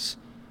masterpiece.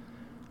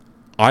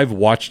 I've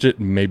watched it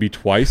maybe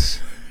twice.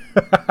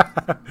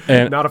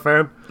 And not a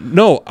fan?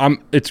 No,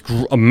 it's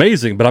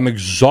amazing, but I'm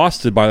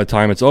exhausted by the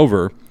time it's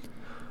over.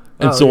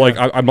 And like,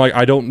 I'm like,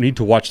 I don't need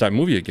to watch that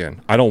movie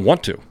again. I don't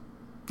want to.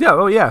 Yeah,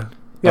 oh yeah.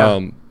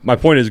 Yeah. My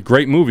point is,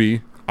 great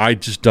movie. I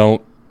just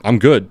don't. I'm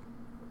good.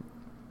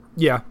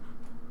 Yeah.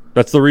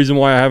 That's the reason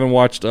why I haven't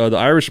watched The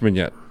Irishman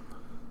yet.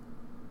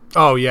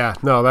 Oh yeah,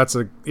 no,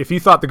 if you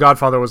thought The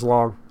Godfather was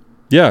long.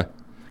 Yeah,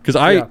 because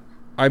I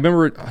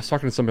remember I was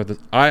talking to somebody about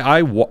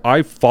this.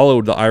 I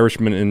followed The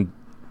Irishman in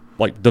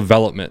like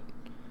development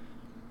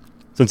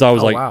since I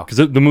was because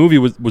the movie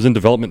was in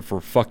development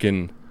for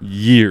fucking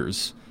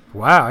years.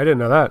 Wow, I didn't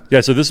know that.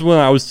 Yeah, so this is when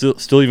I was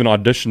still even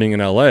auditioning in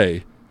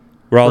LA,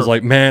 where I was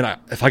like, man,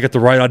 if I get the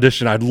right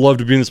audition, I'd love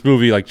to be in this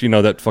movie. Like,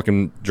 that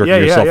fucking jerking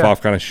yourself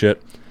off kind of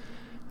shit.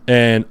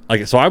 And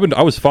like, so I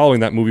was following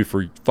that movie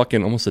for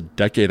fucking almost a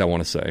decade, I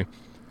want to say.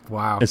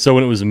 Wow. And so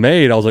when it was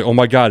made, I was like, oh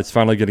my God, it's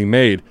finally getting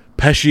made.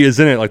 Pesci is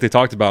in it, like they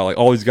talked about. Like,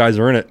 all these guys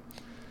are in it.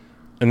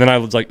 And then I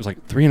was like, it was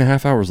like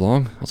 3.5 hours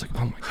long. I was like,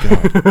 oh my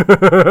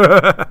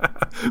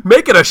God.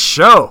 Make it a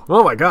show.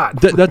 Oh my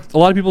God. That a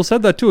lot of people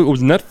said that too. It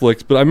was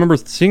Netflix, but I remember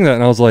seeing that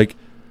and I was like,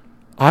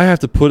 I have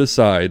to put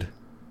aside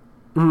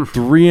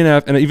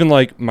 3.5, and even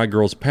like my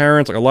girl's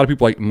parents, like a lot of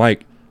people like,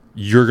 Mike,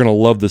 you're going to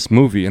love this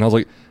movie. And I was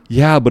like,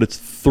 yeah, but it's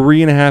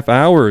 3.5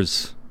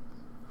 hours.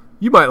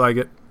 You might like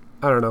it.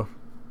 I don't know.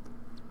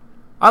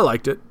 I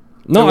liked it.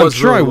 No, I'm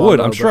sure I would.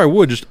 I'm sure I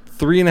would. Just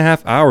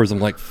 3.5 hours. I'm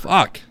like,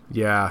 fuck.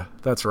 Yeah,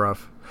 that's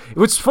rough.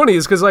 What's funny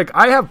is because like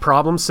I have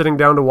problems sitting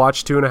down to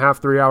watch 2.5,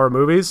 3 hour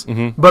movies,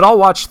 but I'll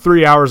watch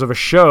 3 hours of a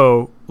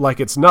show like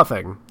it's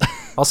nothing.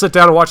 I'll sit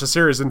down and watch a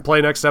series and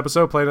play next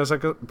episode.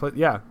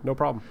 Yeah, no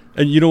problem.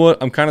 And you know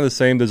what? I'm kind of the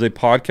same. There's a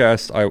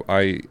podcast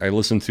I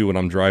listen to when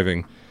I'm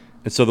driving.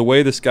 And so the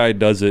way this guy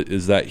does it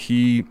is that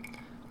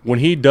when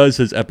he does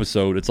his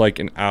episode, it's like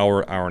an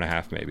hour and a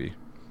half maybe.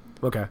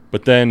 Okay.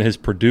 But then his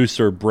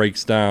producer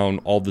breaks down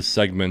all the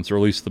segments, or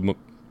at least the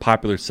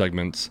popular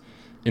segments,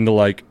 into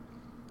like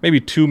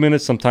maybe 2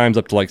 minutes, sometimes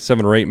up to like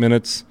 7 or 8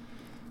 minutes,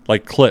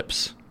 like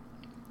clips.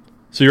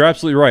 So you're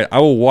absolutely right. I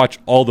will watch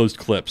all those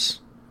clips.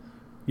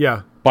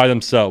 Yeah. By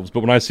themselves. But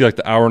when I see like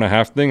the hour and a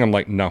half thing, I'm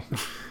like, no.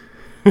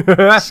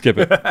 Skip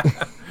it.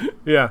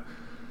 Yeah.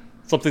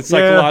 Something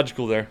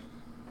psychological there.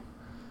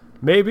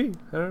 Maybe.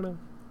 I don't know.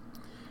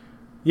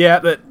 Yeah,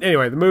 but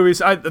anyway, the movies.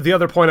 The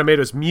other point I made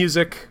was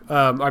music.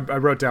 I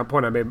wrote down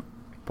point I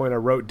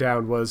wrote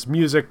down was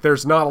music.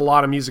 There's not a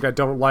lot of music I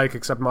don't like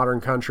except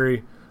modern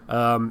country.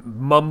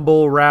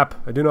 Mumble rap.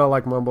 I do not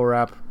like mumble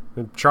rap.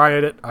 I've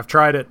tried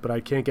it, but I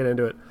can't get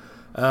into it.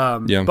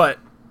 But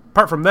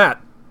apart from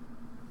that,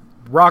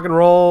 rock and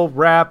roll,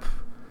 rap,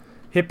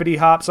 hippity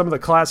hop, some of the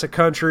classic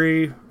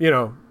country.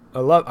 I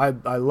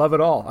love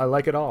it all. I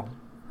like it all.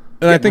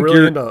 And I think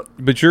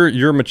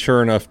you're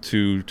mature enough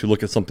to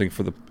look at something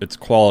for its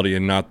quality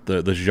and not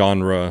the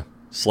genre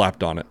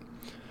slapped on it.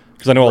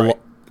 Because I know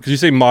because you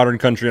say modern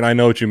country, and I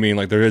know what you mean.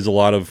 Like there is a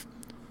lot of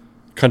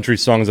country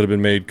songs that have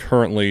been made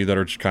currently that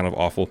are just kind of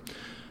awful.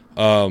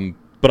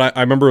 But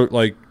I remember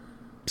like,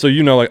 so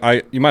you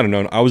might have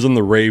known I was in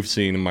the rave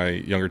scene in my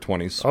younger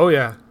 20s. Oh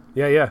yeah.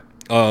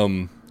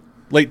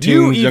 Late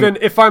teens.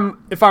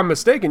 If I'm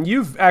mistaken,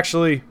 you've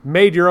actually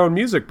made your own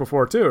music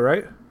before too,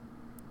 right?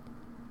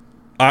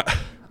 I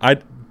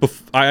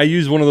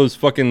used one of those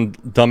fucking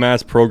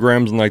dumbass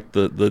programs in like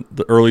the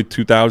early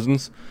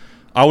 2000s.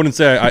 I wouldn't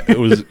say it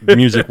was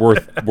music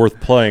worth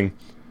playing.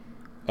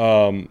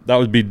 That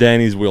would be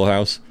Danny's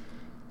wheelhouse.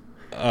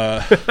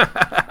 Yeah,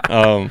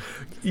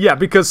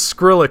 because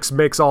Skrillex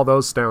makes all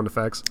those sound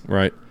effects.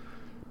 Right.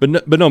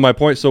 But no, my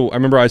point. So I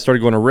remember I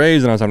started going to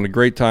raves and I was having a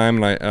great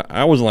time, and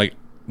I wasn't like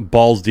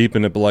balls deep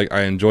in it, but like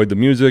I enjoyed the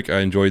music, I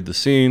enjoyed the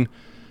scene.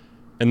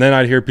 And then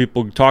I'd hear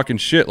people talking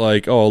shit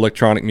like, oh,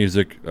 electronic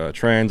music,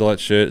 trans, all that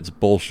shit, it's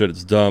bullshit,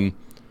 it's dumb.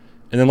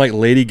 And then like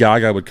Lady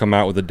Gaga would come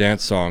out with a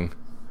dance song.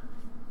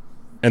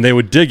 And they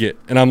would dig it.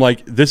 And I'm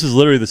like, this is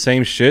literally the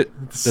same shit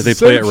that they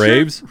play at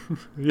raves.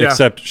 Yeah.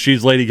 Except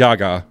she's Lady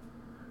Gaga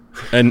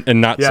and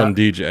not some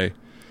DJ.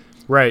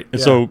 Right.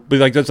 And so, but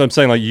like that's what I'm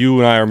saying, like you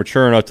and I are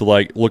mature enough to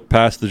like look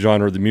past the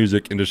genre of the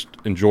music and just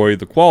enjoy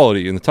the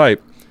quality and the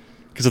type.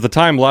 Because at the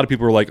time, a lot of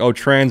people were like, oh,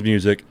 trans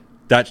music,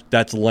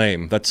 that's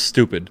lame, that's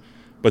stupid.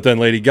 But then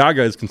Lady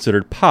Gaga is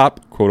considered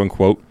pop, quote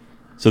unquote.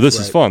 So this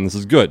is fun. This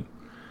is good.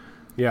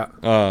 Yeah.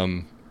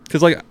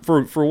 Because like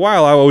for a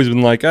while I've always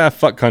been like,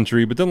 fuck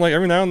country. But then like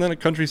every now and then a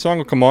country song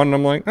will come on and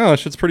I'm like, oh, that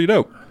shit's pretty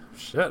dope.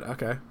 Shit.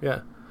 Okay. Yeah.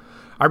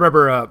 I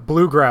remember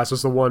bluegrass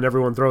was the one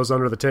everyone throws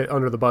under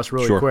the bus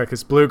really quick.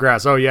 It's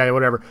bluegrass. Oh yeah,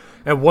 whatever.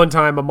 And one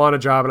time I'm on a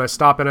job and I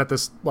stop in at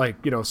this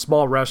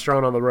small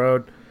restaurant on the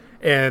road,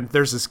 and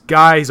there's this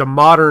guy. He's a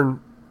modern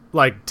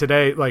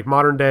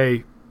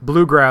day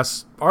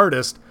bluegrass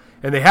artist.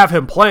 and they have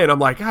him playing. I'm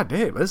like, God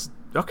damn, this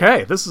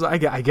is I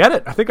get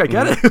it. I think I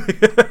get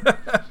it.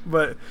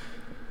 But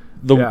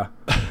the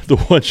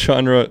one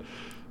genre,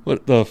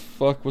 what the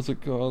fuck was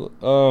it called?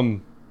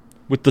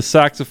 With the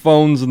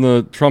saxophones and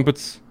the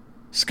trumpets,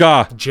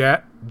 ska.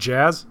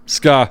 Jazz?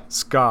 Ska.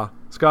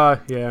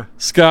 Yeah.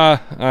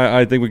 Ska.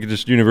 I think we could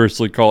just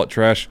universally call it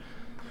trash.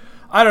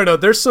 I don't know.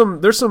 There's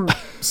some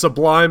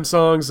Sublime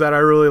songs that I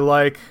really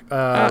like.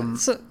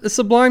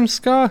 Sublime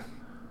ska.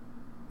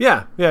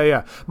 Yeah.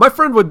 My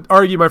friend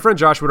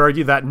Josh would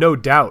argue that No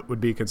Doubt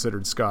would be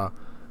considered ska.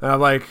 And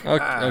I'm like,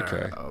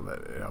 okay.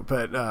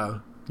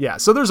 Yeah.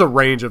 So there's a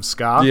range of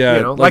ska. Yeah,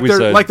 you know, like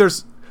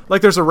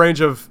there's a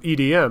range of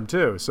EDM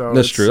too. So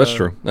that's true.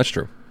 That's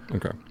true.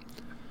 Okay.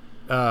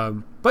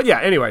 But yeah.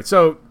 Anyway,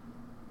 so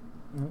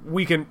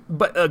we can.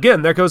 But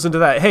again, that goes into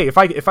that. Hey, if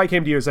I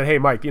came to you and said, "Hey,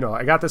 Mike,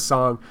 I got this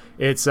song.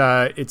 It's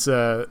a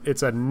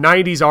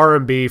 '90s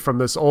R&B from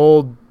this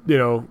old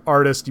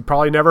artist you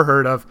probably never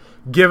heard of.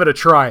 Give it a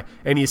try."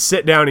 And you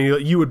sit down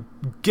and you would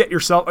get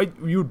yourself.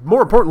 You would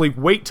more importantly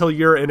wait till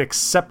you're in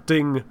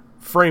accepting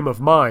frame of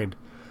mind,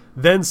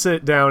 then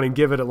sit down and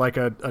give it like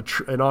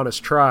an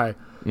honest try.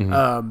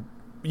 Mm-hmm.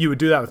 You would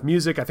do that with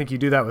music. I think you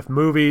do that with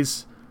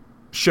movies,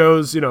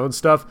 shows, and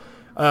stuff.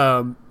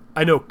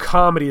 I know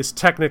comedy is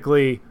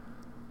technically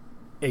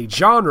a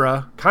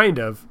genre, kind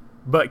of,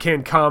 but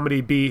can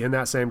comedy be in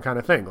that same kind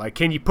of thing? Like,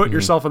 can you put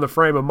yourself in the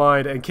frame of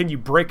mind, and can you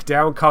break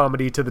down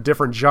comedy to the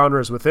different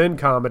genres within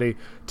comedy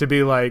to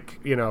be like,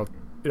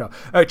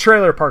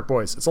 Trailer Park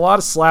Boys? It's a lot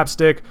of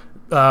slapstick,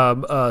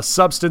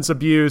 substance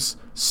abuse,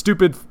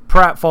 stupid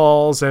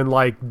pratfalls, and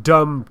like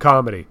dumb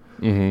comedy.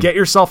 Mm-hmm. Get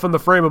yourself in the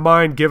frame of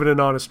mind, give it an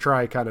honest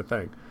try, kind of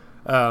thing.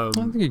 I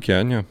think you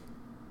can, yeah.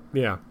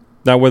 Yeah.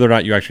 Now, whether or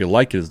not you actually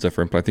like it is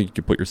different, but I think you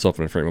can put yourself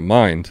in a frame of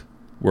mind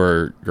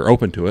where you're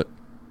open to it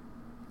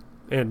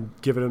and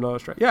give it an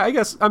honest try. Yeah, I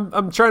guess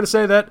I'm trying to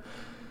say that,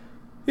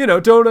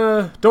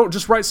 don't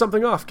just write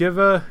something off.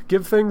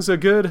 Give things a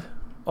good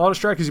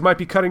honest try, because you might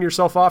be cutting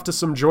yourself off to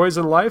some joys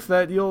in life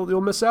that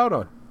you'll miss out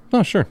on.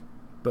 Oh, sure.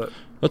 But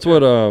that's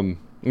what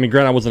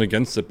granted, I wasn't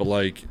against it, but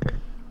like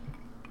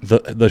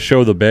the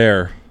show The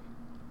Bear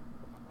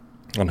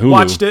on Hulu.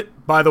 Watched it,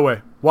 by the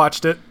way.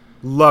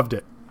 Loved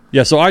it.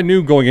 Yeah, so I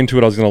knew going into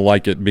it I was going to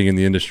like it being in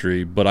the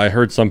industry, but I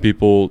heard some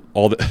people,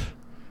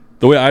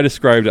 the way I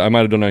described it, I might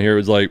have done it here, it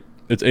was like,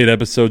 it's 8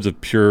 episodes of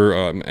pure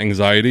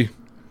anxiety.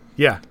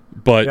 Yeah.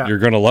 But you're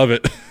going to love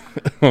it.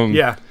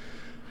 Yeah.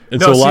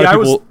 And so a lot of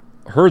people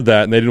heard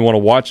that and they didn't want to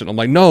watch it. I'm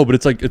like, no, but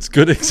it's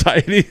good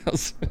anxiety.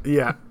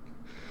 Yeah.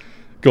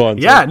 Go on.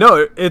 Yeah,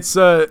 no, it's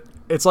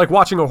like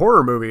watching a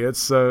horror movie.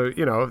 It's,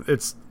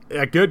 it's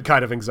a good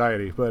kind of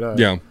anxiety. But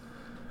yeah.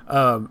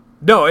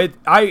 No,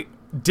 I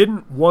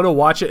didn't want to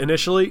watch it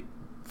initially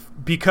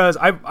because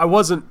I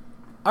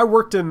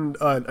worked in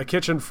a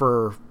kitchen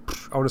for,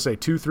 I want to say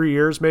 2-3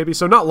 years maybe,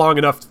 so not long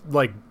enough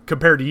like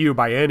compared to you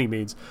by any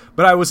means,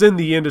 but I was in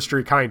the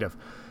industry kind of,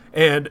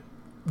 and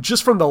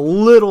just from the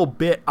little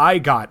bit I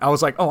got, I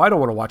was like, oh, I don't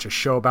want to watch a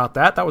show about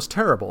that. That was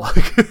terrible.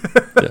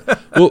 Yeah.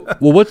 Well,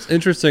 what's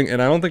interesting,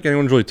 and I don't think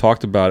anyone's really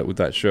talked about it with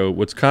that show,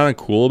 what's kind of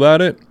cool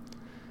about it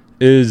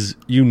is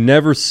you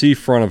never see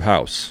front of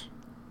house.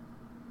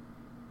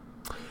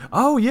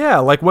 Oh yeah,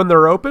 like when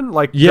they're open,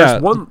 like yeah,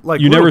 there's one like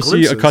you never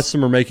glimpses. see a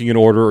customer making an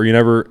order, or you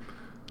never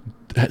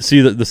see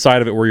the side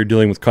of it where you're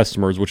dealing with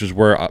customers, which is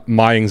where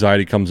my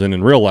anxiety comes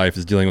in real life,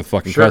 is dealing with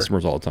fucking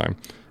customers all the time.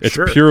 It's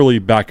purely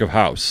back of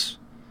house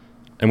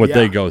and what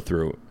they go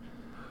through.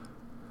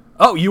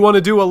 Oh, you want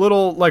to do a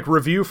little like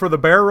review for The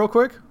Bear real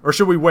quick, or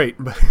should we wait?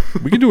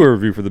 We can do a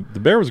review for the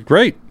Bear. Was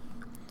great.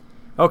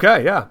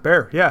 Okay, yeah,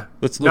 Bear, yeah.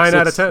 9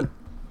 out of 10.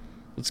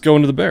 Let's go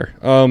into The Bear.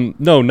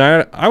 No,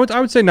 9. I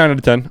would say 9 out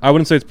of 10. I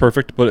wouldn't say it's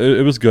perfect, but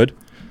it was good.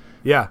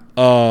 Yeah.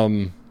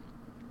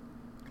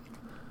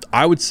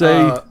 I would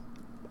say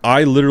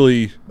I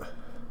literally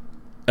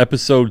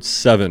episode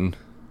 7.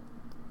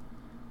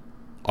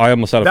 I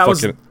almost had a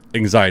fucking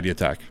anxiety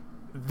attack.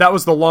 That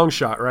was the long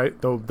shot,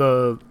 right?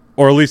 The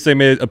or at least they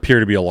made it appear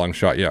to be a long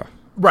shot. Yeah.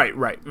 Right.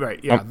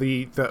 Yeah.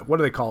 The what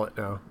do they call it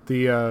now?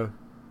 The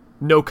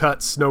no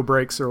cuts, no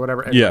breaks, or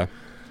whatever. Anyway.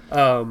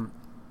 Yeah.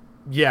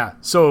 Yeah.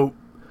 So.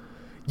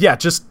 Yeah,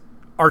 just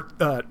art,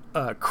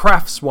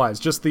 crafts wise,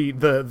 just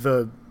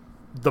the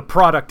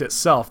product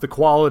itself, the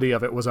quality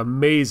of it was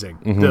amazing.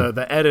 Mm-hmm.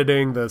 The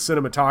editing, the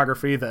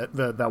cinematography,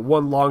 that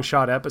one long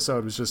shot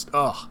episode was just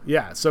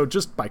yeah. So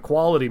just by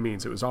quality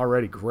means, it was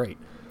already great.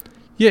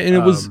 Yeah, and it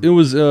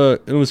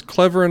was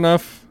clever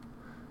enough,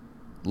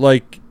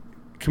 like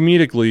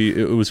comedically,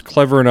 it was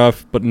clever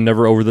enough, but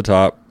never over the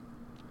top.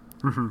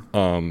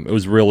 Mm-hmm. It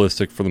was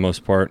realistic for the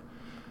most part.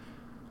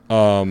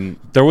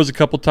 There was a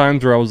couple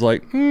times where I was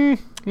like,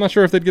 I'm not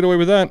sure if they'd get away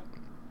with that.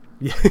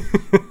 Yeah.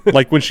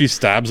 Like when she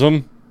stabs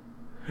him.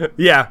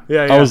 Yeah.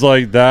 I was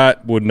like,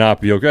 that would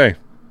not be okay.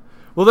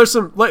 Well, there's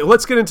some.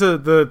 Let's get into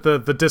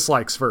the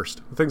dislikes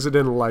first. The things I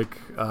didn't like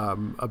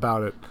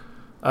about it.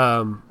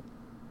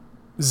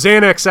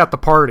 Xanax at the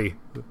party.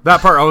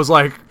 That part, I was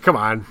like, come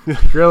on,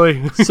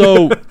 really?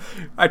 So,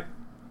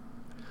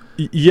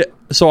 yeah.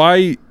 So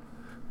I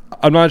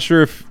I'm not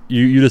sure if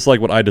you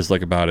dislike what I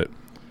dislike about it.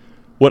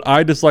 What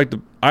I disliked,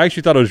 I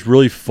actually thought it was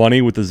really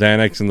funny with the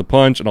Xanax and the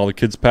punch and all the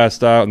kids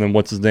passed out, and then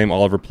what's his name,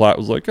 Oliver Platt,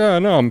 was like, oh,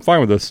 no, I'm fine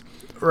with this.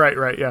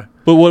 Right, yeah.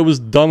 But what was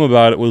dumb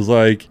about it was,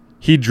 like,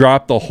 he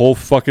dropped the whole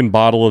fucking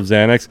bottle of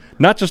Xanax,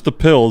 not just the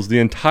pills, the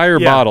entire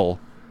bottle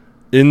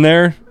in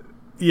there.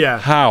 Yeah.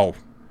 How?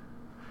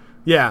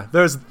 Yeah,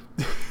 there's...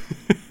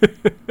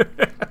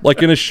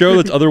 Like, in a show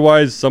that's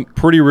otherwise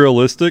pretty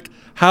realistic,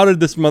 how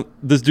did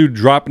this dude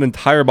drop an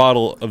entire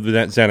bottle of the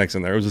Xanax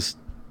in there? It was just...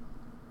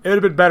 It would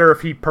have been better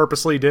if he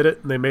purposely did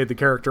it and they made the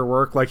character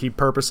work. Like, he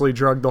purposely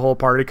drugged the whole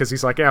party because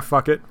he's like, yeah,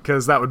 fuck it.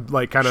 Because that would,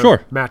 like, kind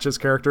of match his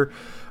character.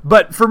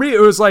 But for me,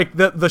 it was like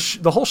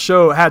the whole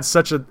show had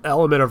such an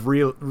element of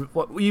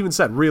what we even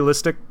said,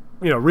 realistic,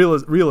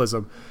 realism.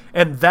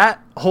 And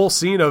that whole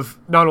scene of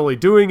not only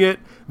doing it,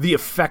 the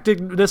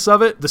effectiveness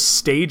of it, the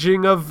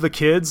staging of the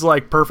kids,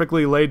 like,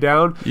 perfectly laid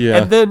down. Yeah.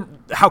 And then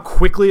how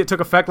quickly it took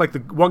effect. Like, the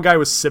one guy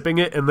was sipping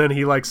it and then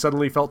he, like,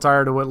 suddenly felt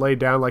tired and went laid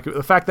down. Like,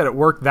 the fact that it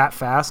worked that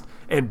fast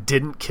and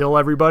didn't kill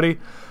everybody.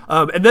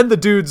 And then the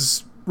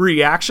dude's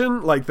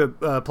reaction, like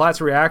the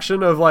Platt's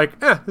reaction of like,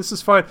 this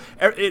is fine.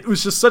 It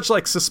was just such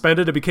like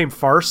suspended. It became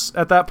farce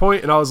at that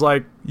point. And I was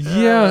like,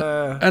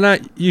 yeah.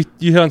 And you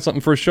hit on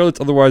something for a show that's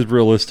otherwise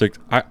realistic.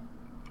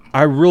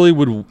 I really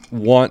would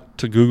want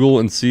to Google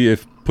and see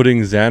if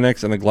putting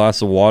Xanax in a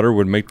glass of water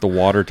would make the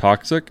water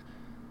toxic.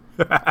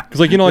 Because,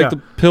 like, like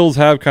the pills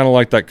have kind of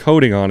like that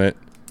coating on it.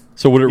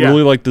 So would it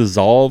really, like,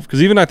 dissolve?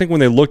 Because even I think when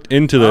they looked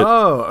into the...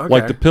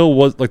 like, the pill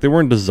was... Like, they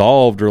weren't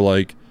dissolved or,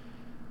 like,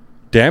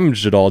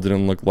 damaged at all,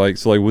 didn't look like.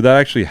 So, like, would that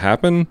actually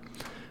happen?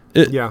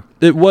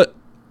 It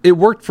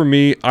worked for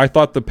me. I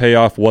thought the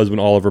payoff was when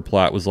Oliver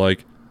Platt was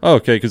like, oh,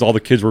 okay, because all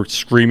the kids were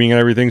screaming and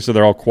everything, so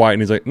they're all quiet.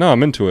 And he's like, no,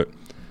 I'm into it.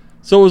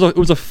 So it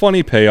was a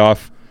funny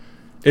payoff.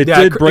 It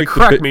did break... It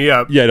cracked me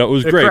up. Yeah, no, it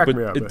was great,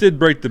 but it did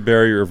break the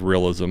barrier of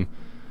realism.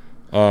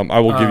 I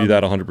will give you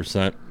that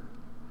 100%.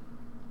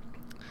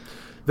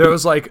 There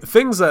was like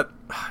things that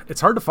it's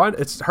hard to find.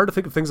 It's hard to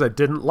think of things I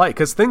didn't like,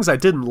 because things I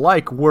didn't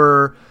like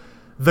were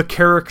the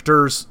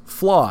character's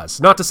flaws.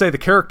 Not to say the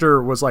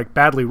character was like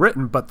badly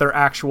written, but their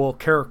actual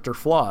character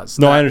flaws.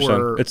 No, I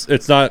understand.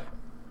 It's not,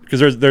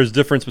 because there's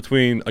difference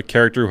between a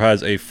character who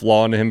has a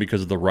flaw in him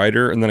because of the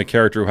writer, and then a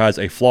character who has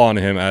a flaw in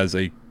him as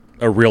a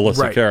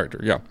realistic character.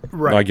 Yeah,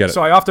 right. No, I get it.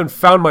 So I often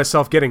found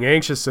myself getting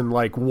anxious and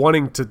like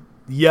wanting to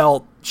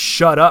yell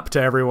shut up to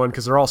everyone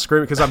because they're all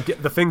screaming, because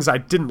the things I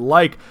didn't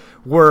like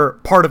were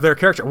part of their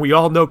character, and we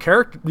all know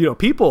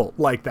people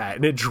like that,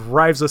 and it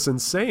drives us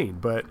insane.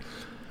 But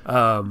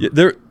I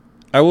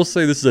will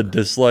say this is a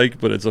dislike,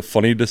 but it's a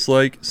funny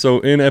dislike. So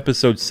in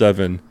episode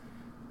 7,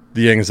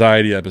 the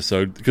anxiety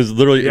episode, because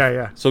literally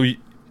so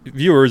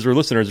viewers or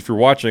listeners, if you're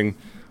watching,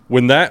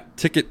 when that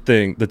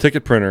the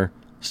ticket printer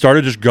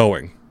started just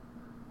going,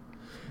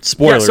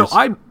 spoilers. So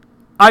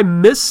I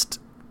missed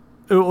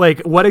like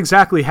what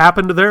exactly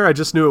happened there. I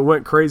just knew it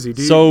went crazy.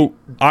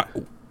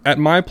 At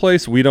my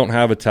place, we don't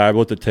have a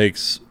tablet that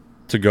takes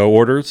to-go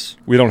orders.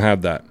 We don't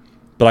have that.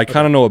 But I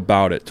kind of know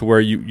about it, to where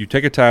you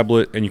take a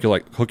tablet and you can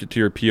like hook it to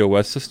your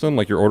POS system,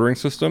 like your ordering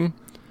system.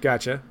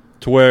 Gotcha.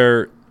 To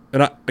where,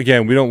 and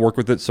again, we don't work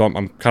with it, so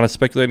I'm kind of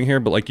speculating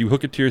here, but like you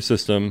hook it to your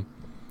system.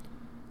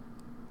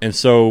 And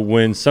so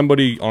when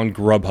somebody on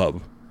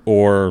Grubhub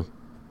or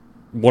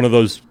one of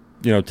those,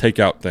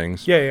 takeout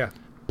things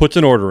puts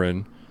an order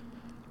in,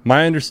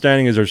 my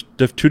understanding is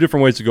there's 2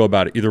 different ways to go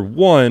about it. Either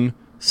 1,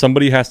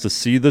 somebody has to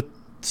see the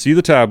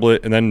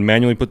tablet and then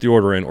manually put the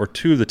order in, or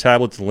 2, the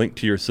tablet's linked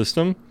to your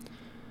system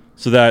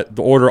so that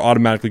the order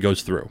automatically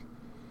goes through.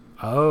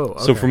 Oh,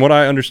 okay. So from what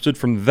I understood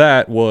from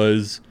that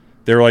was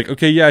they were like,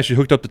 okay, yeah, she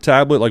hooked up the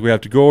tablet, like we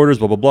have to-go orders,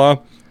 blah, blah,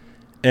 blah.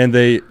 And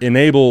they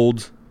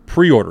enabled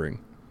pre-ordering.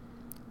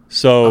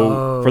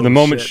 So from the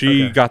moment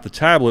she got the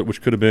tablet,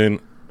 which could have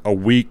been a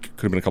week,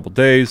 could have been a couple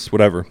days,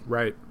 whatever.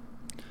 Right.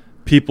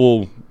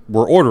 People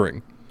were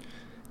ordering.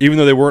 Even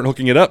though they weren't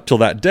hooking it up till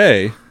that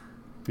day,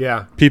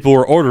 people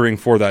were ordering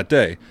for that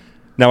day.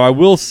 Now, I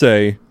will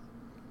say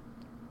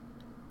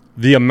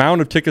the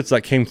amount of tickets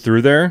that came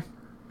through there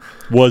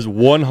was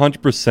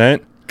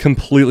 100%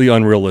 completely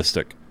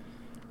unrealistic.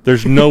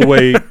 There's no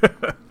way.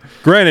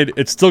 Granted,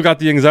 it still got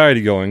the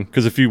anxiety going,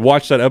 because if you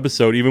watch that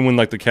episode, even when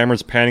like the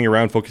camera's panning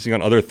around focusing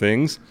on other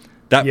things,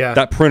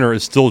 that printer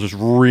is still just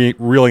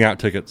reeling out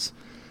tickets.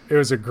 It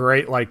was a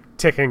great like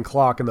ticking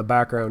clock in the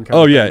background.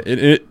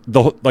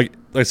 Like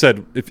I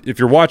said, if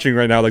you're watching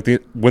right now, like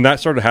when that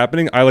started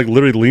happening, I like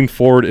literally leaned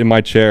forward in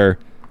my chair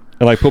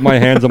and like put my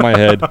hands on my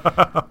head,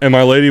 and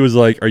my lady was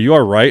like, "Are you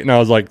all right?" And I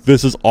was like,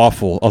 "This is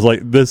awful." I was like,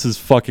 "This is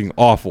fucking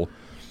awful."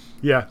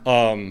 Yeah.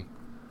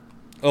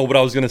 What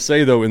I was gonna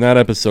say though, in that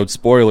episode,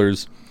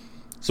 spoilers.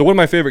 So one of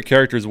my favorite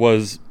characters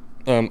was,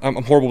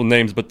 I'm horrible with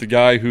names, but the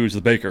guy who's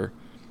the baker,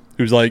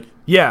 who's like,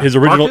 his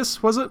original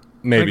Marcus, was it?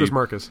 Maybe I think it was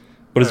Marcus.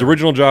 But his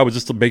original job was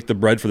just to bake the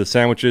bread for the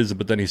sandwiches,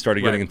 but then he started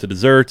getting into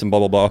desserts and blah,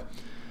 blah, blah.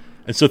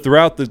 And so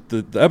throughout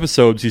the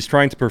episodes, he's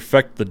trying to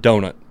perfect the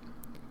donut.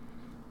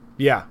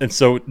 Yeah. And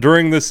so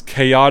during this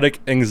chaotic,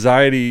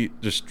 anxiety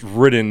just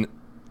ridden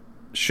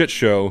shit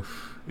show.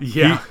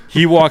 Yeah.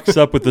 He walks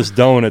up with this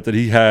donut that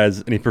he has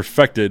and he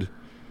perfected.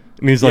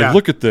 And he's like,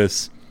 look at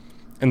this.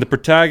 And the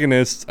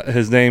protagonist,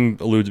 his name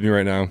eludes me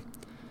right now.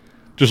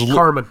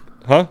 Carmen.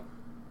 Huh?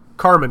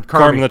 Carmen,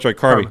 that's right,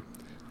 Carmen.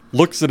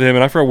 Looks at him,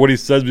 and I forgot what he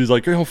says, but he's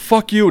like, oh,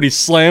 fuck you. And he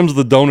slams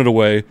the donut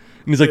away.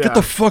 And he's like, get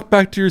the fuck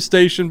back to your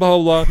station, blah,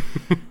 blah, blah.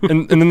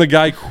 and then the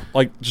guy,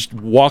 like, just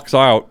walks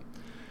out.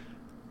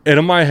 And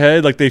in my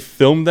head, like, they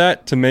filmed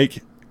that to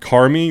make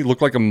Carmi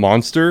look like a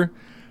monster.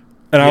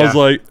 And I was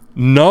like,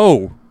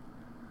 no.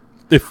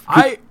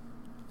 I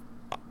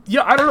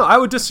don't know. I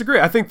would disagree.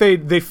 I think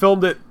they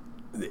filmed it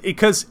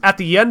because at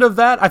the end of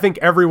that, I think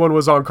everyone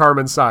was on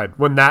Carmen's side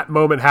when that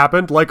moment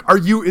happened. Like, are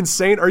you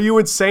insane? Are you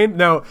insane?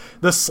 Now,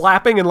 the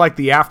slapping and, like,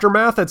 the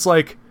aftermath, it's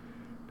like,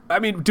 I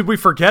mean, did we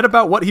forget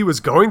about what he was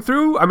going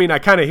through? I mean, I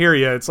kind of hear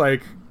you. It's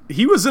like,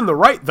 he was in the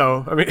right,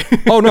 though. I mean...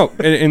 Oh, no.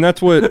 And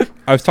that's what...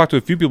 I've talked to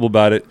a few people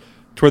about it,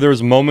 to where there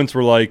was moments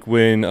where, like,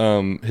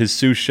 when his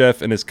sous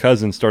chef and his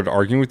cousin started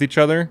arguing with each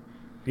other.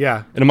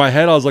 Yeah. And in my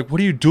head, I was like, what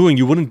are you doing?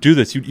 You wouldn't do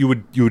this. You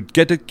would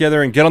get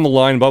together and get on the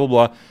line, blah, blah,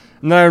 blah.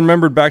 And then I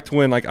remembered back to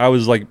when, like, I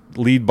was, like,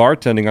 lead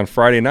bartending on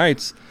Friday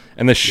nights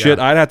and the shit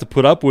I'd have to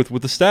put up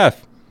with the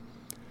staff.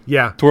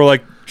 Yeah. To where,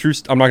 like,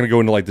 I'm not going to go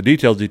into, like, the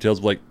details,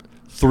 but, like,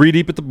 3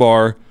 deep at the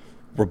bar,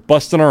 we're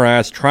busting our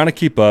ass, trying to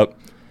keep up.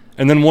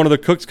 And then one of the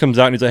cooks comes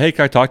out and he's like, hey,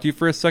 can I talk to you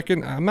for a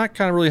second? I'm not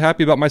kind of really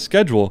happy about my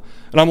schedule.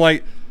 And I'm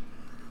like,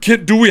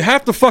 do we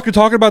have to fucking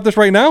talk about this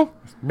right now?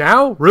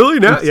 Now? Really?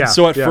 Now? Yeah.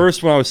 So at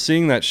first when I was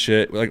seeing that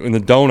shit, like in the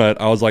donut,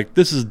 I was like,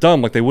 this is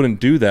dumb. Like, they wouldn't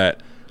do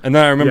that. And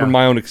then I remembered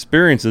my own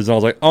experiences, and I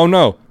was like, oh,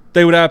 no,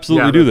 they would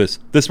absolutely do this.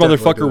 This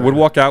motherfucker would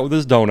walk out with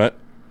his donut.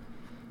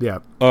 Yeah.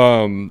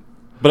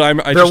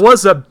 But there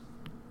was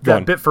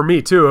that bit for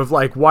me, too, of,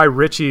 like, why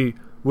Richie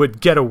would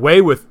get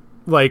away with,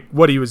 like,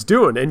 what he was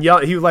doing. And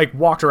he, like,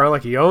 walked around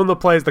like he owned the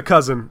place, the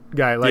cousin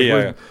guy.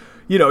 Like,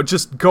 you know,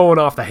 just going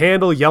off the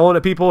handle, yelling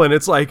at people. And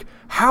it's like,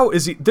 how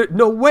is he?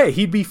 No way.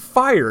 He'd be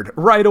fired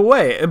right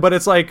away. But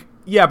it's like,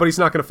 yeah, but he's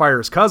not going to fire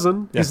his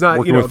cousin. Yeah, he's not,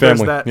 working with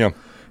family. There's that.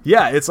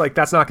 Yeah, it's like,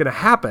 that's not going to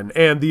happen.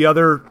 And the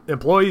other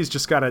employees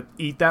just got to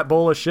eat that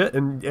bowl of shit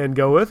and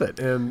go with it.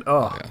 And,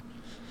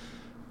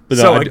 But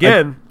so,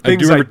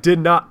 things I did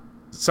not...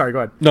 Sorry, go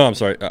ahead. No, I'm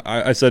sorry.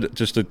 I said,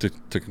 just to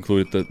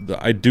conclude, that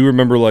I do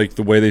remember, like,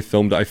 the way they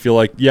filmed it. I feel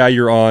like, yeah,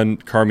 you're on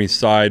Carmi's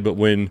side, but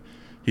when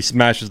he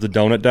smashes the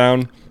donut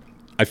down,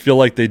 I feel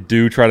like they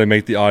do try to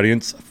make the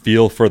audience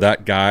feel for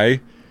that guy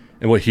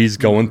and what he's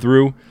going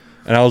through.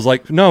 And I was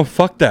like, no,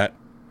 fuck that.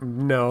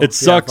 No. It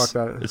sucks. Fuck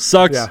that. It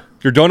sucks. Yeah.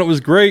 Your donut was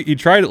great. You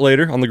tried it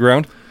later on the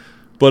ground.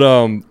 But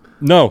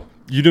no,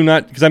 you do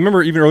not. Because I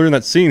remember even earlier in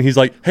that scene, he's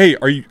like, hey,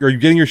 are you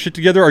getting your shit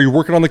together? Are you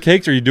working on the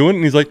cakes? Are you doing it?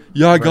 And he's like,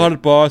 yeah, I got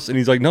it, boss. And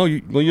he's like, no,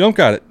 you don't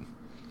got it.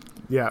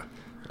 Yeah.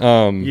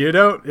 You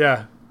don't?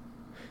 Yeah.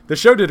 The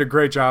show did a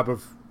great job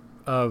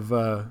of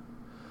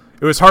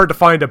it was hard to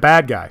find a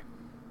bad guy.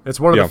 It's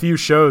one of the few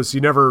shows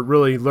you never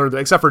really learned,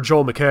 except for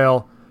Joel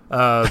McHale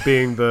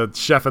being the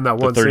chef in that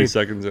one 30 scene.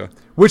 seconds, yeah.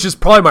 Which is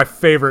probably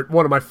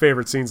one of my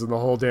favorite scenes in the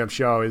whole damn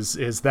show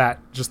is that,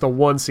 just the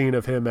one scene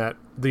of him at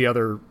the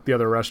other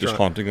restaurant. Just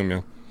haunting him,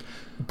 yeah.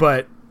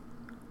 But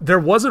there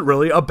wasn't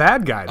really a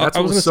bad guy. That's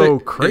what was so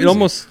crazy.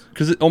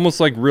 It almost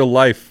like real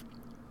life,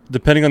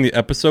 depending on the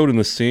episode and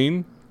the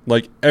scene,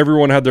 like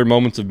everyone had their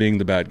moments of being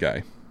the bad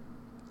guy.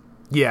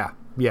 Yeah.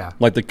 Yeah.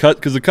 Like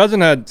because the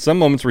cousin had some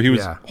moments where he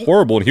was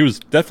horrible and he was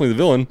definitely the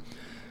villain.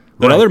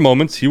 Then other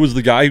moments he was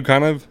the guy who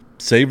kind of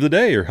saved the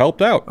day or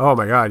helped out. Oh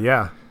my God,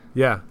 yeah.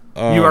 Yeah.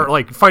 You are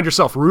like, find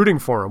yourself rooting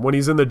for him when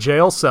he's in the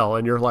jail cell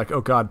and you're like,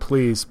 oh God,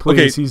 please.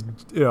 Okay. He's,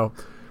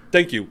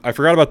 Thank you. I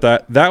forgot about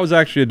that. That was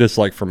actually a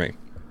dislike for me.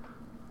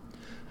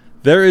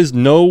 There is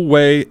no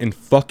way in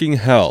fucking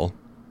hell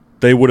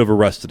they would have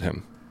arrested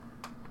him.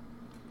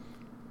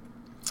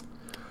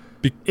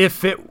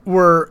 If it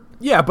were...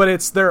 Yeah, but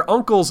it's their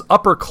uncle's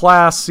upper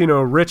class,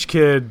 rich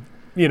kid,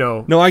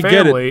 No, I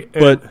family.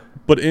 Get it,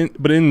 but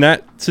in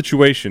that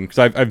situation, because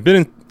I've been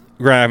in,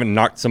 granted, I haven't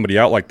knocked somebody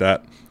out like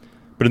that,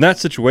 but in that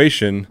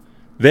situation,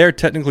 they're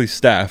technically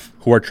staff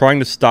who are trying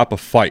to stop a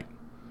fight.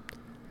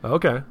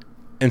 Okay.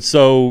 And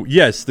so,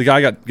 yes, the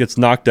guy gets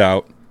knocked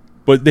out,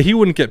 but he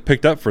wouldn't get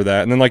picked up for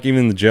that. And then, like,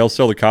 even in the jail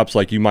cell, the cops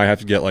like, you might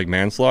have to get like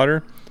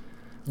manslaughter.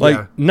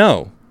 Like,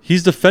 no,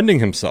 he's defending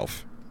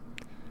himself.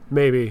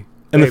 Maybe.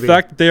 And the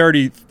fact that they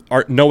already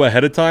know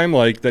ahead of time,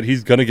 like, that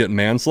he's gonna get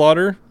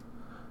manslaughter,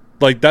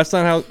 like, that's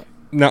not how.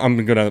 No,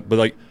 I'm gonna, but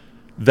like,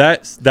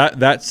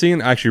 that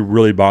scene actually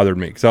really bothered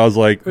me because I was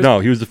like, no,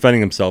 he was defending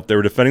himself. They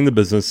were defending the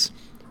business.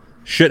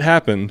 Shit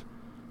happened,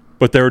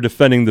 but they were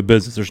defending the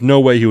business. There's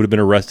no way he would have been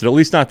arrested, at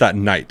least not that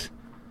night.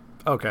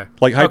 Okay.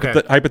 Like,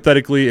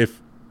 hypothetically,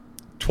 if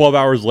 12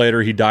 hours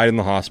later he died in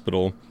the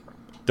hospital,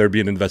 there'd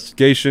be an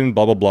investigation.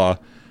 Blah blah blah.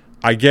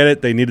 I get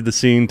it. They needed the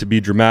scene to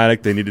be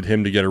dramatic. They needed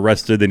him to get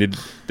arrested. They needed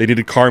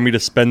Carmi to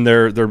spend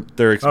their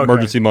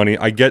emergency money.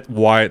 I get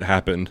why it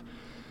happened,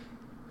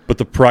 but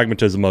the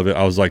pragmatism of it,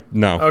 I was like,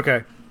 no.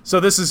 Okay. So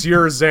this is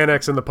your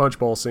Xanax in the punch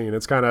bowl scene.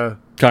 It's kind of.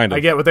 Kind of. I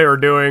get what they were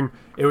doing.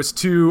 It was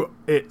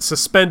it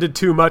suspended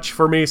too much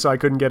for me, so I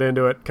couldn't get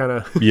into it. Kind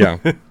of. Yeah.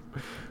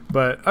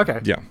 But okay.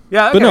 Yeah.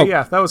 Yeah. Okay. No,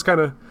 yeah. That was kind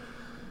of.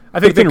 I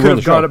think they could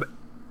have gone.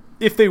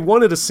 If they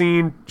wanted a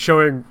scene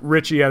showing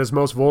Richie at his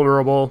most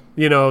vulnerable,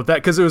 that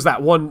because it was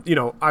that one,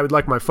 I would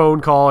like my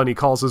phone call, and he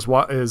calls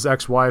his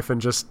ex-wife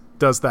and just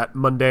does that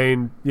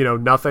mundane,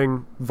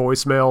 nothing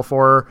voicemail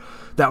for her.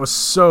 That was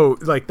so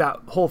that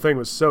whole thing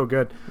was so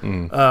good.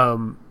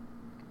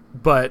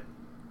 But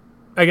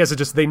I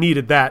guess they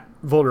needed that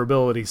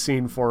vulnerability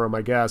scene for him,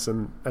 I guess,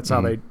 and that's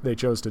how they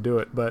chose to do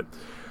it. But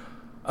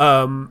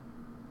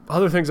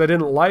other things I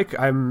didn't like,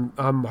 I'm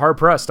hard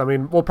pressed. I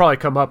mean, we'll probably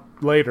come up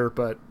later,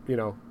 but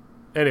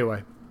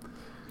anyway.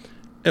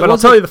 But I'll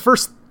tell you the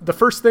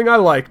first thing I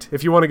liked,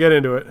 if you want to get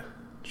into it.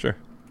 Sure.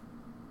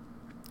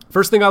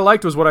 First thing I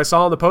liked was what I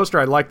saw on the poster.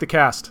 I liked the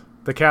cast.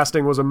 The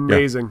casting was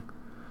amazing.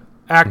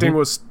 Yeah. Acting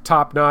was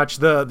top notch.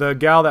 The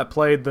gal that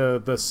played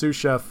the sous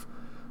chef,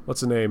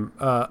 what's the name?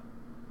 I'm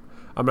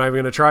not even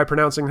going to try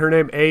pronouncing her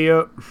name.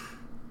 Ayo.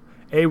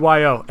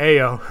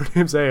 Ayo. Her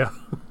name's Ayo.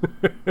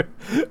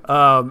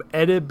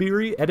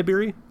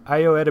 Edibiri?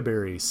 Ayo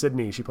Edibiri.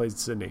 Sydney. She plays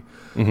Sydney.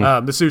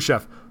 The sous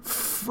chef.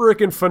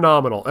 Freaking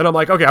phenomenal. And I'm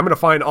like, okay, I'm going to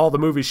find all the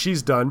movies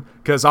she's done,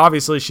 because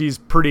obviously she's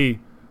pretty,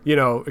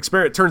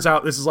 experienced. Turns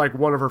out this is like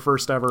one of her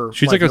first ever.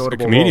 She's like a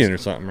comedian roles. Or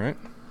something, right?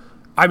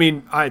 I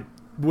mean, I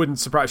wouldn't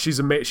surprise. She was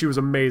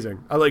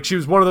amazing. She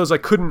was one of those I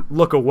couldn't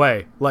look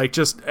away. Like,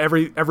 just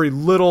every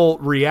little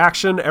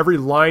reaction, every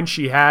line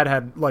she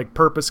had like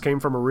purpose, came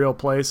from a real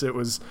place. It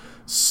was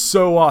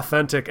so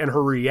authentic, and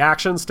her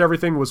reactions to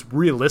everything was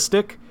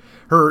realistic.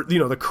 Her,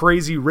 the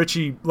crazy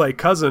Richie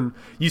cousin,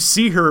 you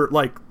see her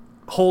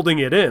holding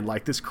it in,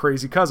 like this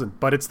crazy cousin,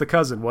 but it's the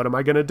cousin. What am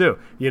I going to do?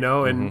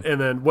 And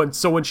then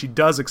when she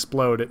does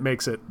explode, it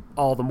makes it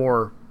all the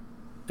more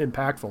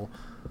impactful.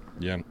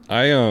 Yeah.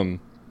 I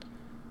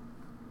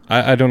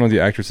don't know the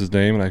actress's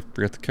name, and I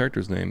forget the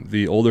character's name.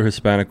 The older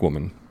Hispanic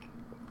woman.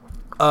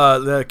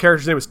 The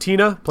character's name was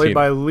Tina, played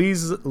by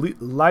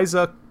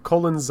Liza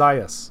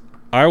Colin-Zayas.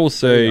 I will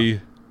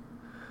say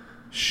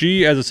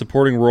she, as a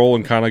supporting role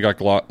and kind of got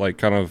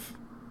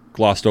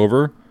glossed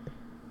over,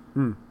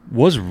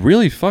 was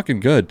really fucking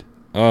good.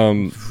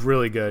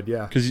 Really good,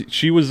 yeah. Because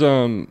she was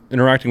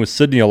interacting with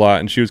Sydney a lot,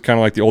 and she was kind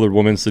of like the older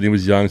woman. Sydney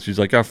was young. So she's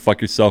like, fuck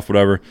yourself,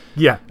 whatever.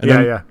 Yeah, and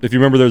then, if you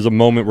remember, there was a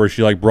moment where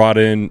she brought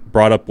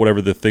up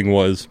whatever the thing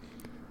was,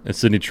 and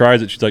Sydney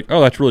tries it. She's like,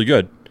 oh, that's really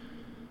good.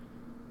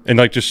 And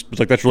just was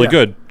like, that's really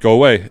good. Go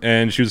away.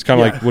 And she was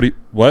kind of like,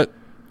 what?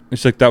 And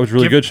she's like, that was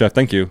really good, chef.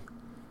 Thank you.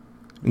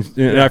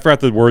 And I forgot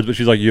the words, but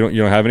she's like, you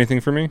don't have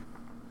anything for me?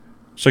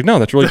 She's like, no,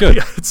 that's really good.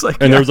 It's like,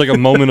 and there was a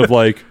moment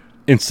of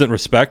instant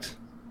respect.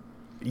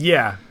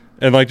 Yeah.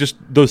 And just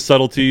those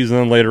subtleties, and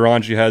then later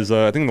on she has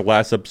I think in the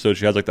last episode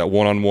she has that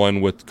one-on-one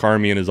with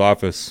Carmi in his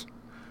office.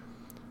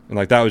 And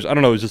that was, I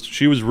don't know, it was just,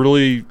 she was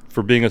really,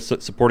 for being a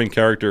supporting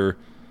character,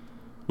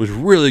 was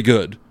really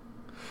good.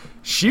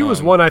 She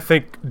was one I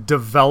think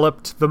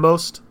developed the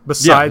most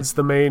besides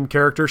the main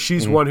character.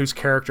 She's one whose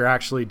character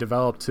actually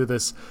developed to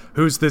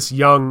who's this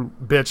young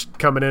bitch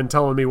coming in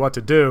telling me what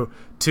to do,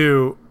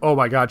 to, oh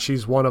my God,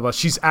 she's one of us.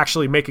 She's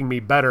actually making me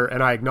better,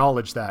 and I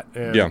acknowledge that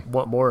and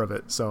want more of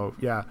it. So,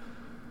 yeah.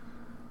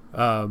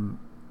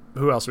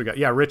 Who else we got?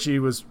 Yeah, Richie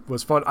was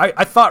fun.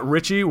 I thought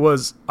Richie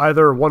was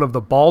either one of the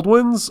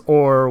Baldwins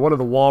or one of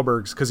the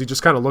Wahlbergs, because he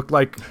just kind of looked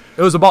like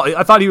it was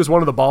I thought he was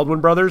one of the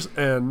Baldwin brothers,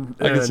 and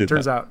it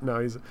turns out no,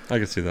 he's. I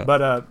can see that.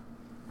 But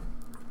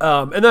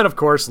and then of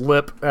course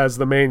Lip as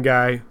the main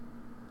guy.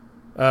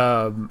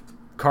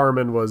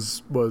 Carmen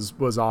was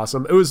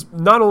awesome. It was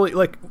not only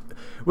it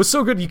was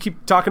so good. You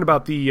keep talking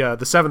about the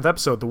 7th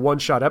episode, the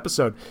one-shot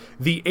episode.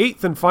 The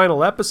 8th and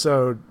final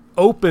episode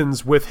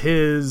opens with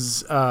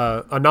his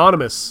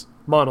anonymous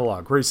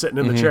monologue, where he's sitting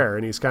in the chair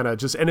and he's kind of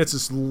and it's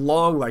this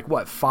long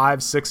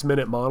 5-6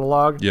 minute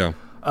monologue.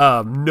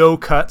 No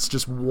cuts,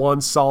 just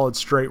one solid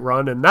straight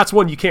run, and that's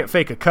one you can't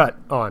fake a cut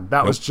on.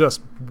 That was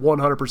just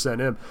 100%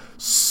 him.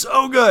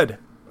 So good.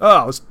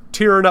 I was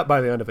tearing up by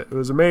the end of it. It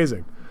was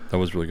amazing. That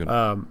was really good.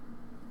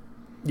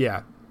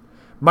 Yeah,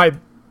 probably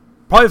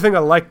the thing I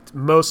liked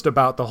most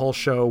about the whole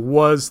show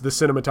was the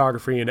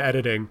cinematography and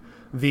editing.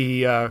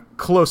 The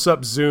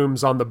close-up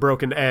zooms on the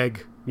broken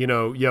egg,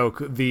 yolk.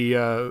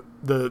 The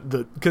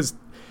because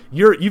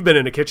you've been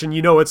in a kitchen,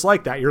 it's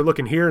like that. You're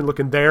looking here and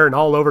looking there and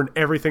all over, and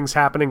everything's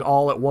happening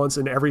all at once,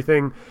 and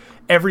everything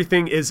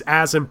is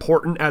as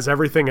important as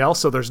everything else.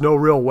 So there's no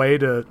real way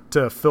to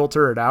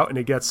filter it out, and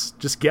it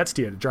just gets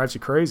to you. It drives you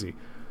crazy.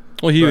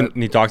 Well,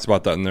 he talks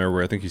about that in there,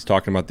 where I think he's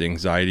talking about the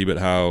anxiety, but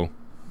how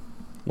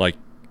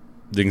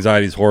the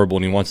anxiety is horrible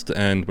and he wants it to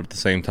end, but at the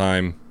same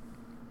time,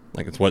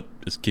 it's what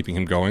is keeping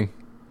him going.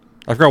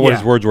 I forgot what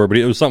his words were, but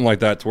it was something like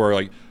that, to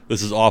where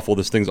this is awful,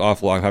 this thing's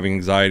awful, I'm having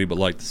anxiety,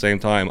 but at the same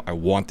time, I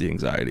want the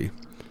anxiety.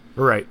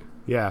 Right.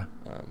 Yeah.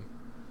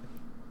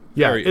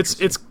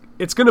 It's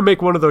going to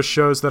make one of those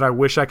shows that I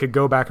wish I could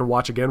go back and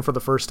watch again for the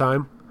first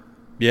time.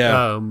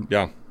 Yeah.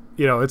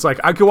 it's like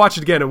I could watch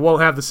it again. It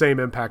won't have the same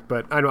impact,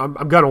 but I know I'm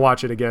going to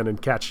watch it again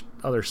and catch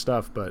other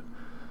stuff. But,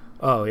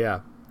 oh,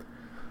 yeah.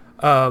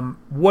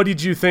 What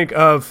did you think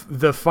of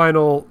the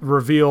final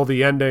reveal,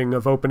 the ending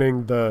of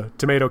opening the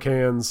tomato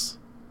cans?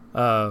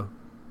 What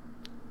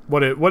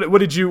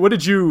did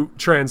you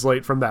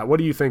translate from that? What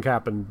do you think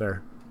happened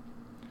there?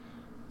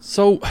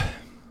 So,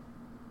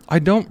 I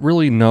don't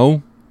really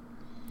know.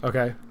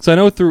 Okay. So I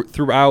know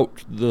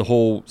throughout the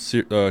whole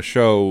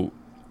show,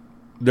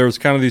 there was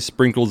kind of these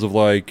sprinkles of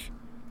like,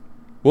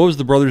 what was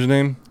the brother's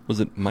name? Was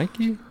it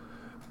Mikey?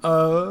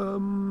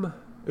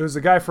 It was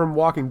the guy from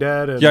Walking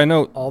Dead. And I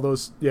know all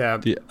those. Yeah.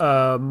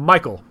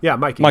 Michael. Yeah,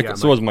 Mikey. Michael.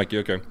 So it was Mikey.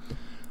 Okay.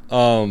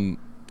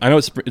 I know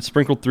it's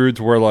sprinkled through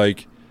to where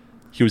like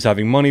he was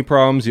having money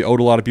problems. He owed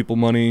a lot of people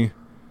money.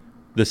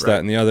 This, that,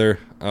 and the other.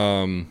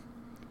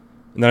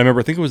 And then I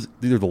remember, I think it was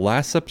either the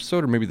last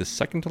episode or maybe the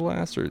second to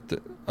last, or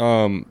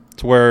to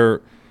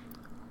where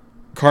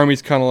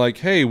Carmi's kind of like,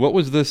 "Hey, what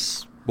was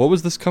this? What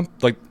was this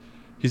like,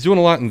 he's doing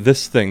a lot in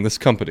this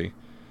company,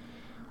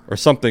 or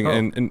something,"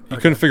 and you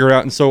couldn't figure it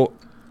out. And so,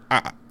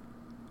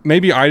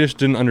 maybe I just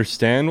didn't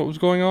understand what was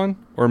going on,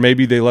 or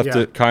maybe they left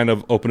it kind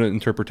of open to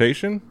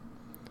interpretation.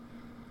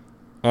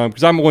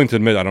 Because I'm willing to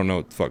admit I don't know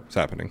what the fuck was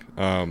happening.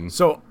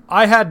 So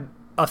I had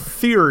a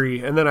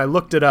theory, and then I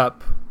looked it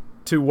up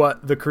to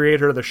what the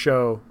creator of the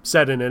show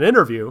said in an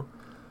interview,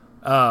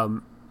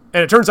 and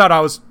it turns out I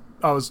was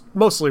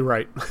mostly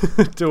right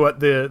to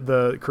what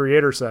the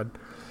creator said.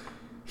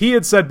 He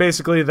had said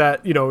basically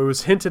that it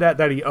was hinted at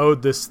that he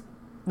owed this,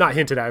 not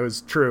hinted at, it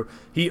was true.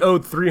 He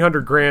owed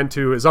 $300,000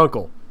 to his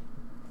uncle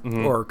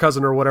or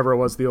cousin or whatever it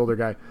was, the older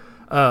guy.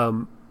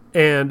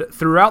 And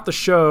throughout the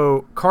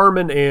show,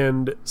 Carmen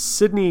and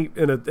Sydney,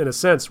 in a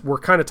sense, were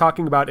kind of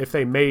talking about if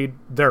they made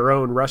their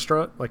own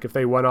restaurant, like if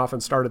they went off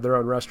and started their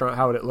own restaurant,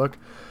 how would it look?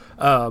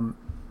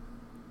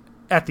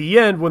 At the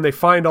end, when they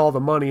find all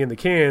the money in the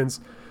cans,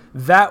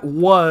 that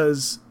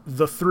was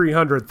the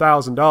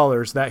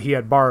 $300,000 that he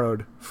had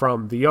borrowed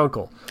from the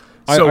uncle.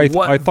 So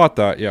I thought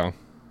that, yeah.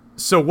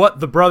 So what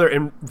the brother,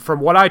 and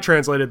from what I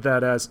translated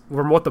that as,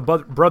 from what the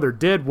brother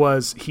did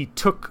was he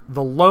took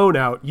the loan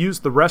out,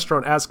 used the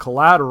restaurant as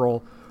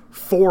collateral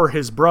for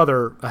his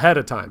brother ahead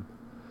of time.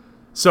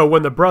 So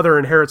when the brother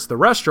inherits the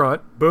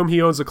restaurant, boom,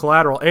 he owns the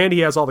collateral and he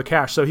has all the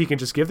cash. So he can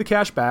just give the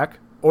cash back,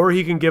 or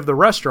he can give the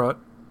restaurant.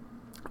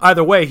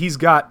 Either way, he's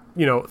got,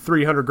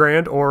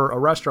 $300,000 or a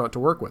restaurant to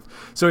work with.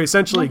 So he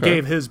essentially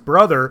gave his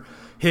brother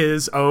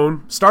his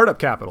own startup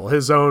capital,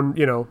 his own,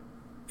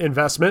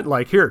 investment.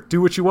 Like, here,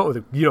 do what you want with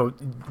it.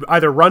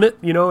 Either run it,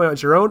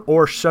 as your own,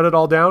 or shut it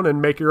all down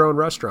and make your own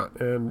restaurant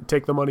and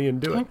take the money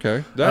and do it.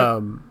 Okay.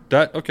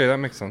 That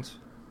makes sense.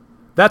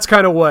 That's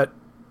kind of what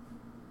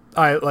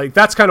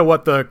that's kind of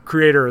what the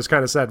creator has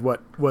kind of said,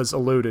 what was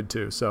alluded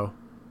to. So,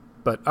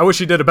 but I wish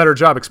he did a better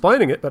job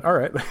explaining it, but all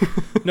right.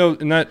 No,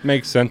 and that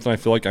makes sense. And I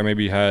feel like I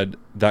maybe had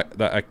that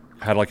I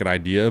had like an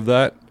idea of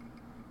that.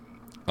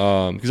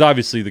 Because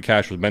obviously the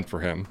cash was meant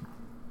for him.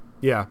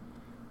 Yeah.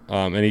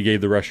 And he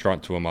gave the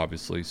restaurant to him,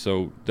 obviously.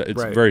 So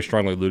it's very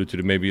strongly alluded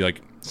to maybe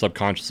like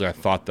subconsciously I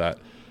thought that.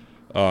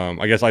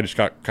 I guess I just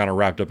got kind of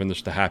wrapped up in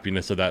just the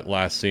happiness of that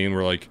last scene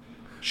where like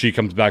she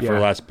comes back for her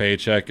last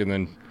paycheck and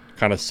then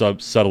kind of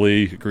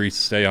subtly agrees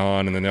to stay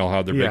on, and then they'll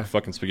have their big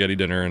fucking spaghetti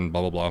dinner and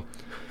blah, blah,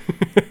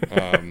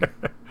 blah.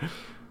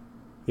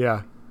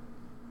 Yeah.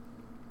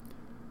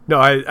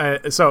 No,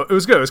 so it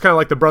was good. It was kind of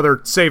like the brother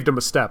saved him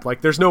a step.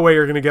 Like, there's no way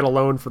you're going to get a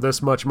loan for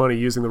this much money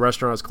using the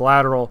restaurant as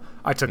collateral.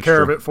 I took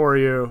care of it for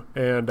you,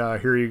 and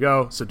here you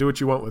go. So do what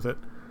you want with it.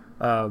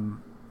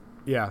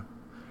 Yeah.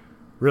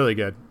 Really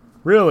good.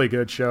 Really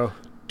good show.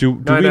 Do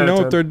we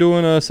know if they're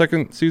doing a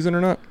second season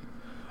or not?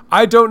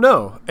 I don't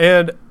know.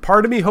 And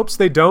part of me hopes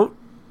they don't.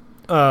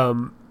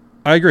 I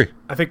agree.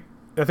 I think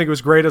it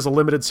was great as a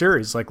limited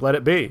series. Like, let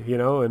it be,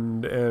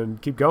 and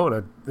keep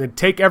going. And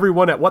take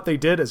everyone at what they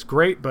did as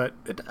great, but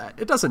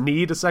it doesn't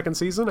need a second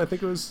season. I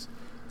think it was...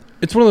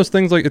 It's one of those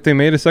things, like, if they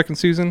made a second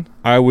season,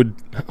 I would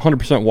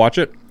 100% watch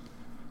it.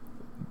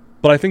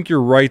 But I think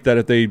you're right that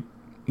if they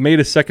made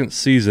a second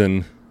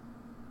season...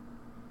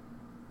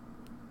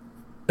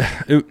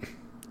 This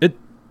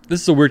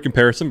is a weird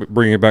comparison, but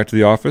bringing it back to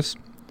The Office.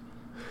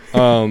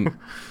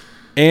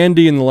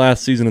 Andy in the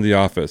last season of The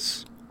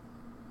Office...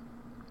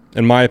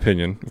 in my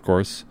opinion, of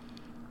course,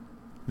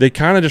 they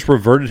kind of just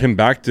reverted him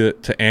back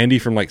to Andy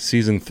from like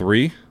season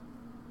 3.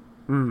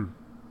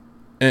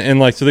 And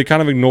like, so they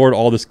kind of ignored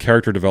all this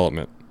character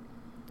development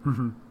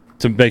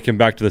to make him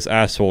back to this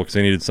asshole because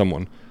they needed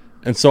someone.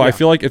 And so I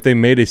feel like if they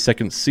made a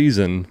second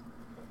season,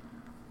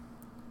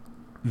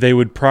 they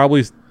would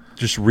probably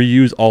just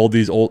reuse all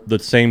the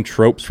same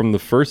tropes from the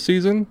first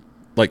season,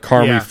 like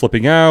Carmi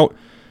flipping out,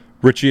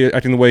 Richie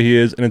acting the way he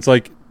is. And it's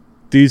like,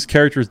 these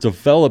characters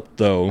developed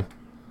though.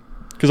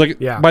 Because, like,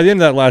 by the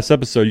end of that last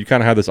episode, you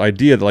kind of have this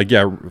idea that, like,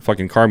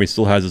 fucking Carmi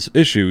still has his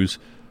issues,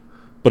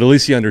 but at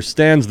least he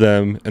understands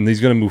them, and he's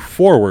going to move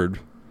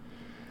forward.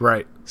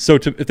 Right. So,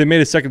 if they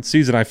made a second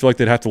season, I feel like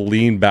they'd have to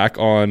lean back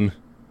on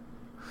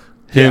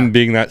him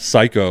being that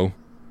psycho.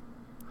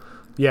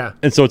 Yeah.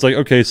 And so it's like,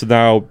 okay, so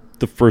now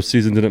the first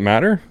season didn't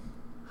matter.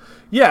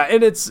 Yeah,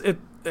 and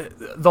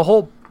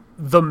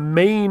the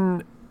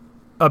main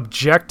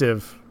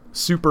objective,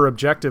 super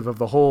objective of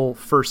the whole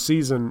first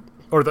season,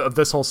 or of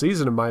this whole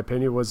season, in my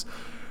opinion, was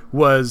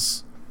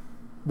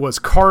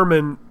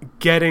Carmen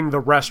getting the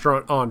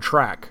restaurant on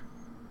track.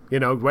 You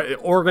know,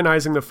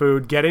 organizing the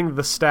food, getting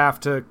the staff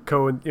to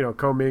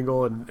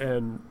commingle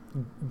and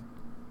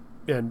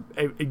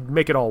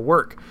make it all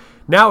work.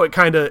 Now it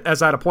kind of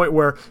is at a point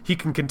where he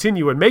can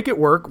continue and make it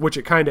work, which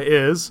it kind of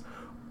is.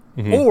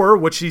 Mm-hmm. Or,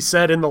 which he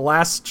said in the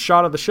last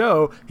shot of the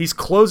show, he's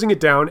closing it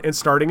down and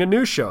starting a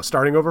new show,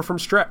 starting over from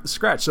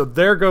scratch. So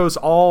there goes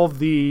all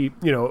the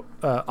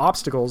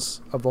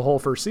obstacles of the whole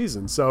first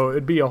season. So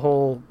it'd be a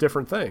whole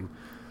different thing.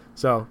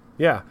 So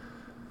yeah,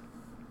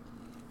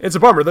 it's a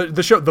bummer.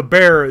 The show, The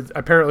Bear,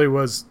 apparently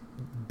was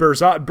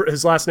Berzado.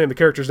 His last name, the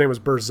character's name was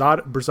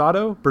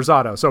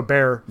Berzado. So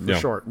Bear for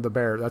short. The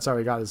Bear. That's how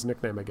he got his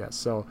nickname, I guess.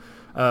 So.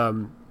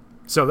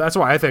 So that's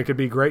why I think it'd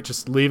be great.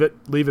 Just leave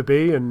it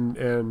be,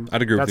 and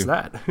I'd agree with you.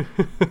 That's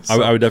that.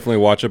 So, I would definitely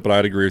watch it, but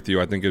I'd agree with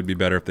you. I think it'd be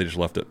better if they just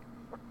left it.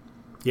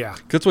 Yeah,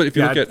 that's what. If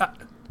you look at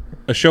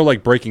a show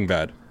like Breaking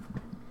Bad,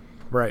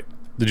 right?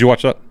 Did you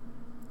watch that?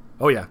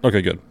 Oh yeah.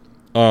 Okay, good.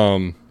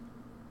 To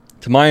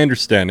my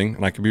understanding,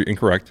 and I could be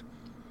incorrect,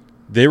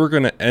 they were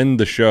going to end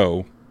the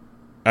show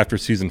after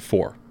season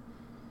 4.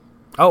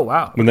 Oh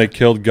wow! When they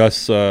killed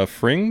Gus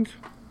Frayne,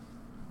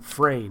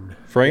 yeah.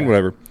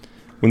 Whatever.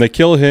 When they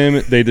kill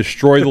him, they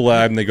destroy the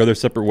lab and they go their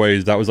separate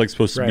ways. That was like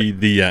supposed to be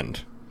the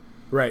end.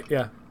 Right,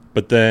 yeah.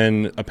 But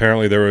then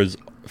apparently there was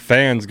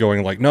fans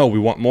going like, no, we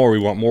want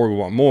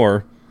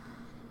more.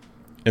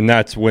 And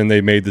that's when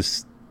they made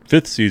this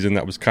 5th season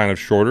that was kind of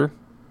shorter.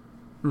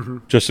 Mm-hmm.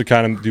 Just to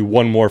kind of do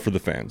one more for the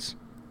fans.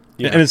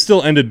 Yeah. And it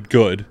still ended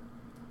good.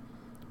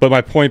 But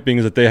my point being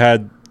is that they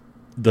had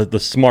the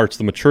smarts,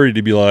 the maturity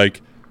to be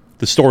like,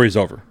 the story's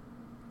over.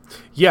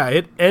 Yeah,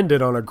 it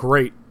ended on a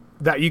great...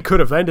 That you could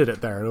have ended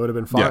it there and it would have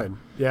been fine.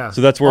 Yeah. So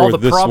that's where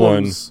with this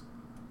problems,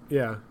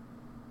 one...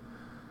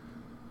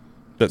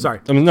 Yeah.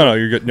 Sorry. I mean, no,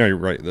 you're good. No, you're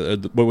right.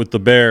 But with The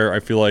Bear,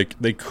 I feel like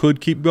they could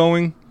keep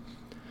going,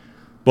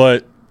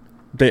 but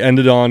they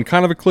ended on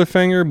kind of a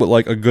cliffhanger, but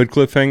like a good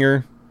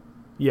cliffhanger.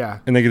 Yeah.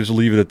 And they could just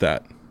leave it at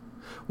that.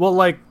 Well,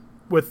 like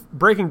with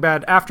Breaking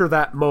Bad, after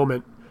that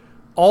moment,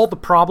 all the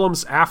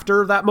problems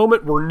after that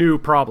moment were new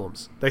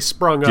problems. They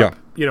sprung up,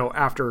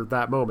 after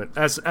that moment.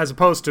 As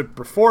opposed to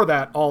before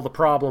that, all the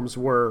problems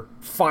were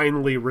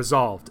finally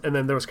resolved. And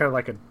then there was kind of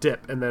like a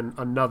dip and then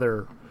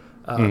another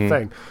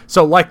thing.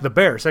 So like The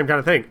Bear, same kind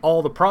of thing.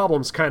 All the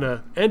problems kind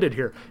of ended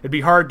here. It'd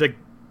be hard to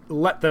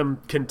let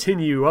them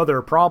continue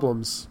other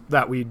problems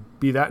that we'd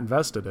be that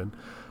invested in.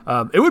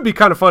 It would be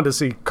kind of fun to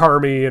see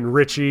Carmy and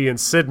Richie and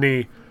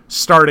Sydney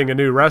starting a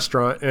new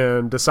restaurant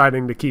and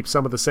deciding to keep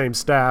some of the same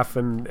staff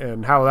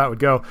and how that would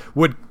go.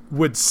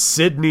 Would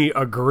Sydney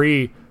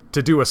agree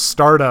to do a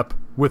startup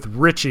with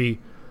Richie?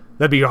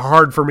 That'd be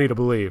hard for me to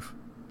believe.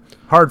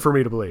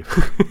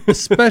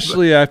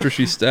 Especially after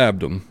she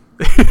stabbed him.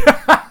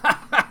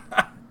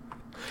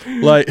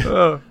 Like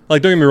don't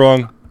get me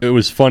wrong, it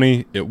was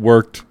funny, it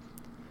worked.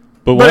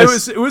 But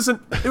it was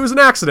an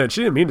accident.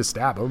 She didn't mean to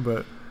stab him,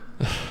 but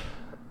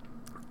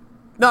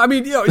no, I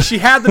mean, she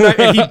had the knife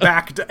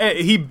and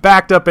he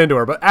backed up into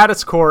her, but at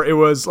its core, it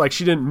was like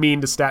she didn't mean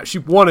to stab. She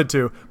wanted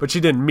to, but she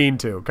didn't mean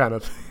to, kind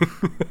of.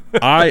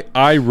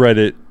 I read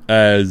it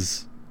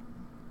as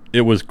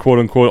it was quote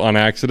unquote on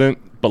accident,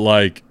 but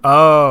like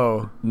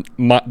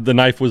the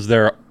knife was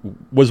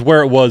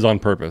where it was on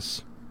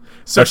purpose.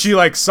 So she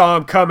like saw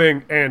him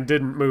coming and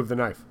didn't move the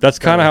knife. That's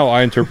kind of how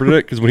I interpreted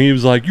it, because when he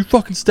was like, "You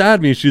fucking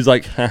stabbed me," she's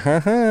like, "Ha ha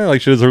ha!"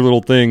 Like she does her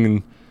little thing.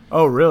 And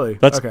oh, really?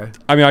 That's okay.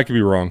 I mean, I could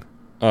be wrong.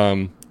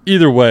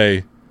 Either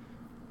way,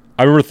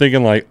 I remember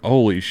thinking like,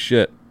 holy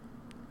shit.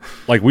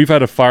 Like we've had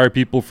to fire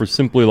people for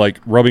simply like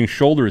rubbing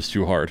shoulders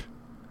too hard.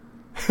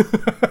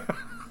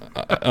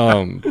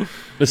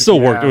 It still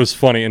worked. It was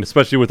funny. And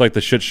especially with like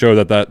the shit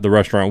show that the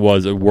restaurant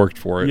was, it worked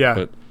for it. Yeah.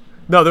 But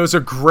no, there was a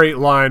great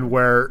line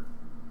where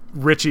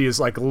Richie is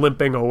like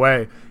limping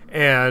away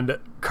and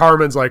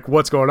Carmen's like,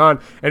 what's going on?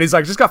 And he's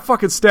like, I just got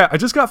fucking stabbed.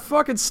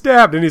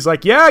 And he's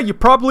like, yeah, you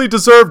probably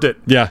deserved it.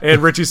 Yeah.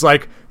 And Richie's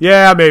like,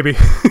 yeah, maybe.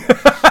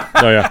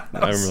 Oh yeah.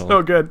 I remember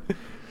so good.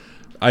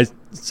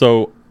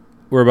 So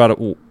we're going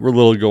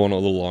a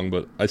little long,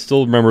 but I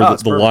still remember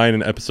the line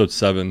in episode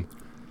 7.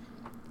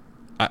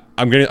 I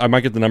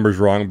might get the numbers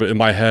wrong, but in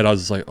my head I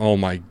was just like, oh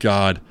my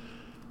God.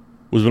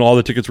 Was when all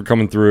the tickets were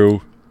coming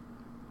through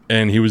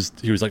and he was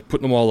like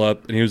putting them all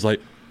up and he was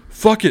like,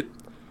 fuck it.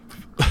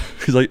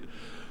 He's like,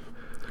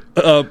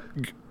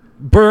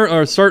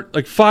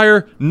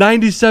 fire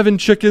 97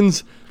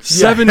 chickens,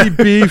 70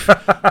 beef,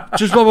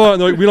 just blah, blah, blah.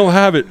 And like, we don't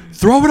have it.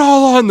 Throw it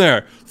all on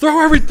there. Throw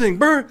everything.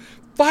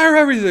 Fire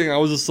everything. I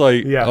was just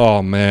like,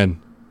 oh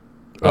man.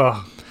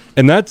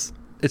 And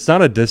it's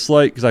not a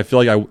dislike, because I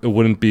feel like it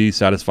wouldn't be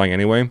satisfying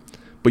anyway,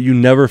 but you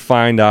never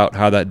find out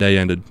how that day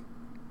ended.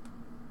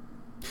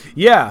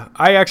 Yeah,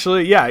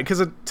 because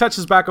it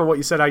touches back on what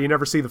you said, how you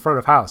never see the front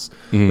of house.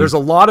 Mm-hmm. There's a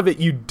lot of it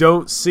you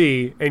don't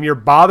see, and you're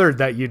bothered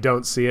that you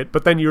don't see it,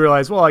 but then you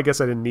realize, well, I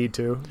guess I didn't need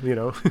to, you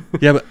know?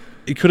 Yeah, but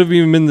it could have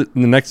even been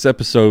in the next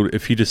episode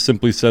if he just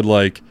simply said,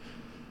 like,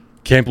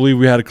 can't believe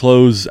we had to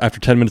close after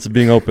 10 minutes of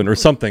being open, or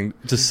something.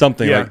 Just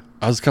something. Yeah. Like,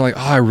 I was kind of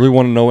like, I really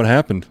want to know what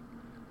happened.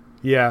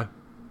 Yeah,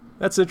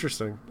 that's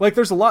interesting. Like,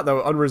 there's a lot,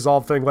 though,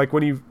 unresolved thing. Like,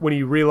 when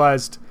he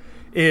realized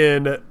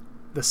in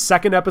the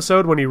second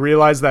episode, when he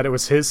realized that it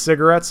was his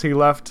cigarettes he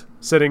left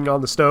sitting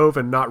on the stove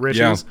and not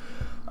Rich's,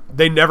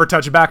 they never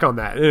touched back on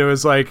that. And it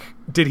was like,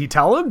 did he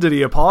tell him? Did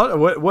he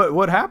apologize?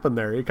 What happened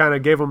there? He kind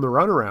of gave him the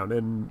runaround.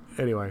 And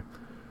anyway.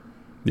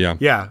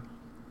 Yeah.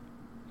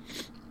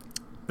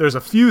 There's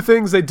a few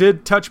things they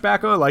did touch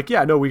back on. Like,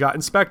 we got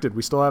inspected.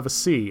 We still have a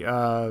C. He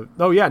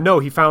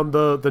found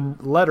the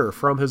letter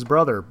from his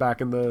brother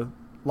back in the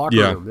locker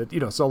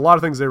room. So a lot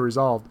of things they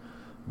resolved.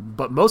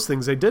 But most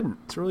things they didn't.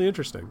 It's really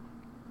interesting.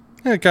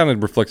 Yeah, it kind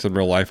of reflects in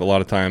real life. A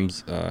lot of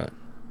times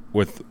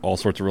with all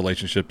sorts of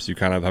relationships, you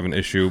kind of have an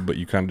issue, but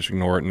you kind of just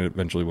ignore it, and it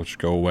eventually will just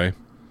go away.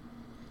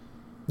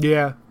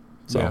 Yeah.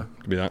 So, it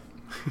could be that.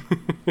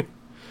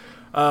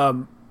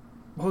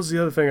 What was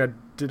the other thing I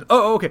did?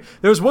 Oh, okay.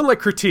 There was one, like,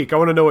 critique. I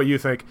want to know what you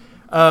think.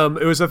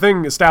 It was a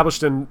thing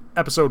established in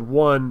episode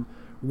 1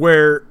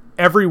 where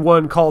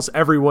everyone calls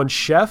everyone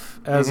chef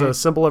as a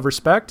symbol of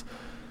respect.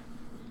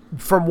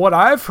 From what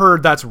I've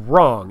heard, that's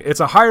wrong.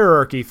 It's a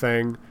hierarchy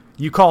thing.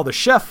 You call the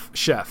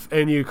chef,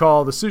 and you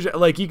call the sous chef.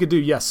 Like, you could do,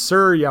 yes,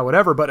 sir, yeah,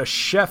 whatever, but a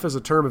chef is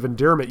a term of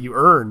endearment you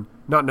earn,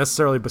 not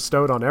necessarily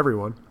bestowed on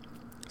everyone.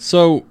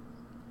 So,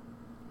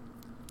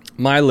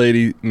 my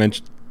lady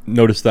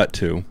noticed that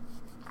too.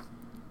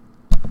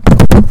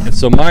 And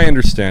so my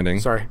understanding...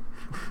 Sorry.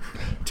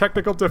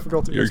 Technical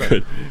difficulty. You're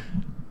good.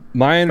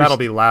 That'll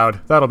be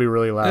loud. That'll be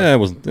really loud. Yeah,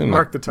 it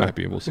Mark the time. Might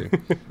be. We'll see.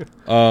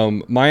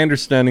 My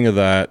understanding of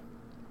that,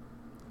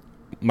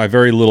 my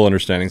very little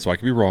understanding, so I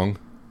could be wrong,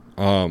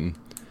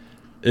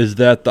 is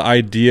that the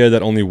idea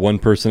that only one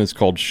person is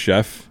called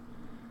chef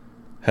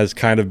has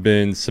kind of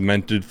been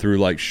cemented through,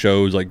 like,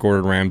 shows like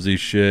Gordon Ramsay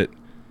shit,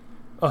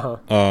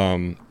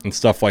 and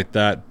stuff like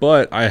that.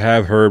 But I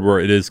have heard where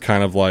it is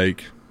kind of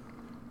like,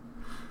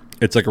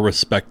 it's like a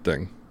respect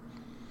thing.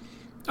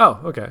 Oh,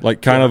 okay.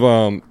 Like, kind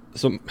of,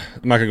 so I'm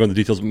not gonna go into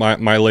details.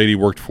 My lady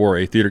worked for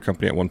a theater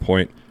company at one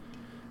point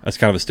as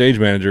kind of a stage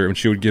manager, and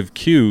she would give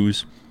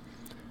cues.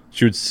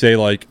 She would say,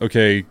 like,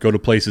 okay, go to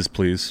places,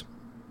 please.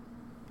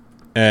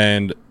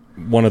 And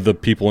one of the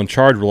people in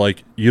charge were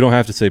like, you don't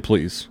have to say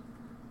please.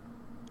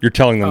 You're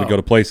telling them to go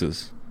to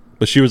places.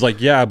 But she was like,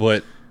 yeah,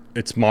 but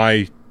it's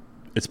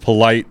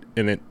polite,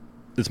 and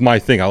it's my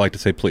thing. I like to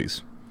say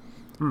please.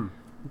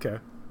 Okay.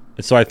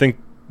 And so I think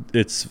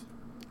it's,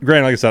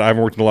 granted, like I said, I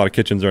haven't worked in a lot of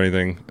kitchens or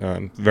anything.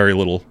 Very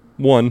little.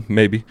 One,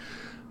 maybe.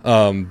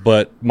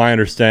 But my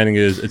understanding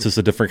is it's just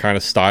a different kind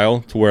of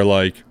style to where,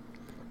 like,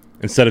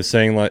 instead of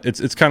saying, like,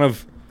 it's kind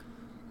of,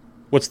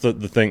 what's the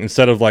thing?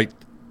 Instead of, like,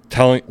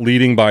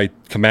 leading by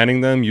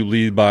commanding them, you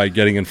lead by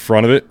getting in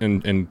front of it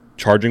and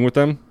charging with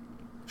them.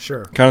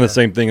 Sure. Kind of the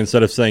same thing.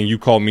 Instead of saying, you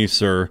call me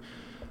sir,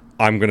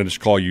 I'm going to just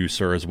call you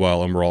sir as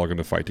well, and we're all going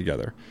to fight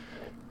together.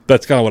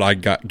 That's kind of what I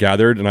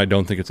gathered, and I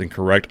don't think it's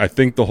incorrect. I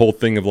think the whole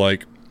thing of,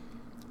 like,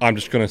 I'm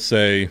just going to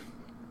say,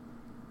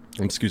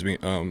 I'm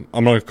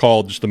going to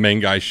call just the main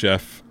guy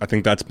chef. I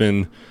think that's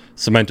been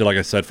cemented, like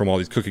I said, from all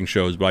these cooking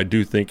shows. But I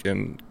do think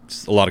in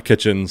a lot of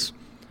kitchens,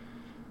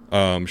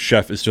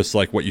 chef is just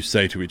like what you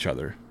say to each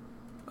other.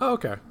 Oh,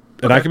 okay.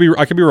 And I could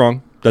be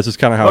wrong. That's just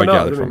kind of how I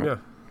gathered from it.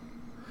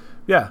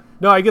 Yeah.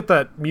 No, I get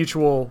that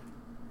mutual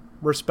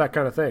respect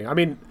kind of thing. I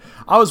mean,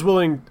 I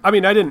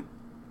didn't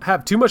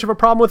have too much of a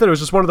problem with it. It was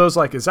just one of those,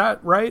 like, is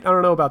that right? I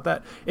don't know about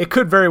that. It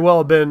could very well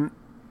have been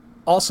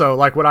also,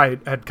 like, what I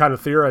had kind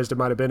of theorized it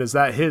might have been, is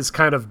that his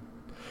kind of,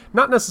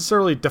 not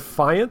necessarily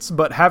defiance,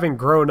 but having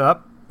grown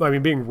up, I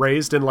mean, being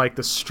raised in, like,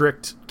 the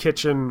strict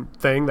kitchen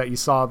thing that you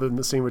saw in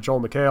the scene with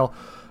Joel McHale,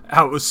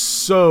 how it was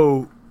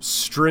so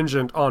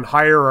stringent on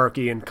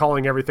hierarchy and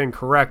calling everything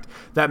correct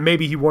that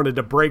maybe he wanted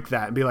to break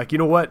that and be like, you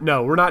know what?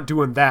 No, we're not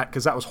doing that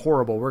because that was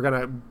horrible. We're going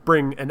to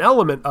bring an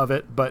element of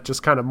it, but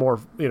just kind of more,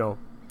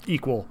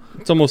 equal.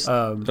 It's almost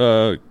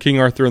King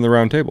Arthur and the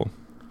Round Table.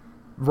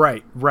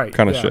 Right.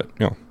 Kind of shit,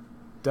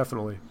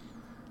 Definitely.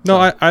 No,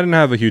 I didn't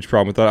have a huge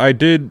problem with that. I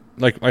did,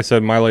 like I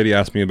said, my lady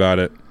asked me about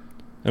it,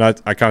 and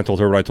I kind of told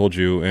her what I told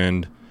you,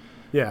 and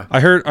yeah,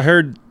 I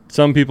heard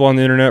some people on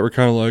the internet were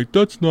kind of like,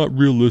 that's not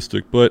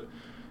realistic, but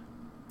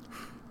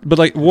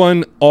like,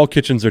 one, all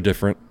kitchens are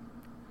different.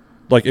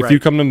 Like, if you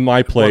come to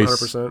my place,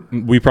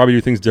 100%. We probably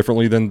do things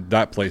differently than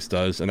that place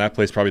does, and that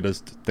place probably does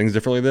things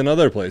differently than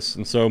another place,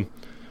 and so,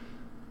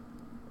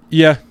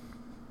 yeah,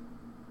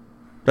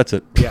 that's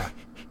it. Yeah,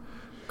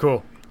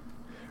 cool.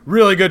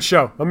 Really good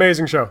show.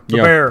 Amazing show. The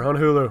Bear on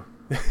Hulu.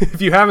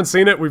 If you haven't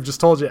seen it, we've just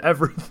told you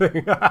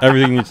everything.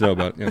 Everything you need to know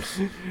about it.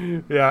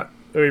 Yeah,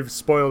 we've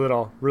spoiled it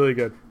all. Really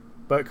good.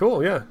 But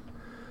cool, yeah.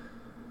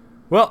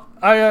 Well,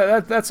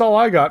 that's all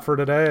I got for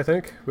today, I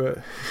think. But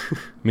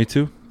Me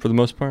too, for the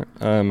most part.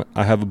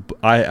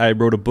 I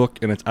wrote a book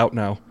and it's out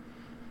now.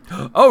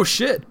 Oh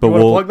shit! But you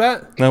want to plug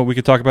that? No, we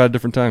could talk about it a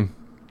different time.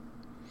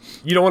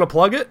 You don't want to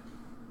plug it?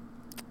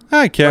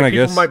 I can, like, I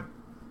guess.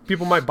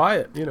 People might buy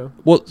it, you know.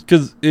 Well,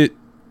 because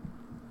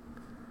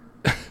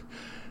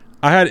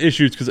I had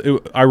issues because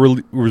it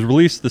was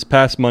released this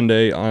past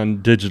Monday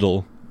on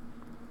digital.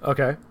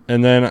 Okay.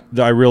 And then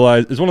I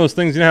realized it's one of those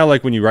things. You know how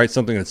like when you write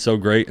something that's so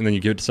great and then you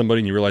give it to somebody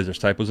and you realize there's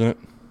typos in it.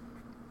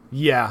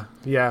 Yeah.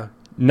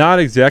 Not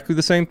exactly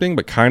the same thing,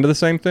 but kind of the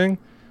same thing.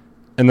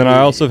 And then I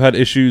also have had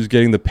issues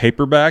getting the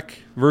paperback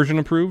version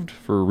approved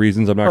for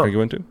reasons I'm not going to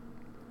go into.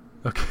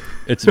 Okay.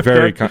 It's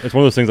it's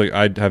one of those things like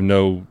I have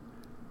no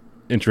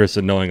interest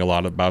in knowing a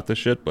lot about this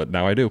shit, but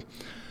now I do.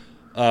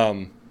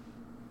 But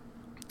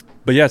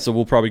yeah, so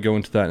we'll probably go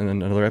into that in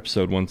another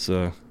episode once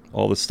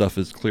all this stuff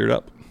is cleared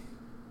up.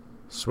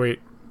 Sweet.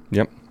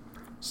 Yep.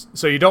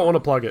 So you don't want to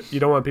plug it. You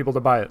don't want people to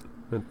buy it.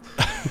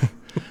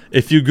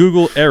 If you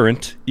Google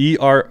Errant,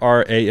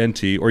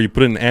 Errant, or you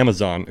put it in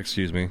Amazon,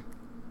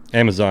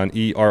 Amazon,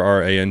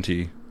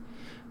 Errant,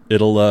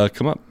 it'll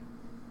come up.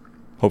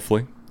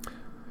 Hopefully.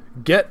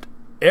 Get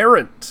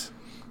Errant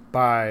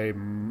by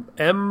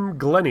M.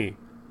 Glennie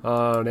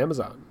on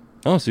Amazon.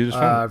 Oh, so you just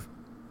found it.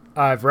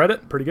 I've read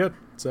it. Pretty good.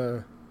 It's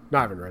no,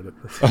 I haven't read it.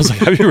 I was like,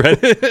 have you read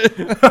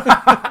it?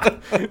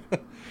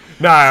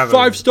 No, I haven't.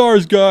 5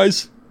 stars,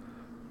 guys.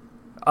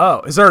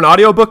 Oh, is there an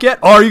audiobook yet?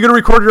 Oh, are you going to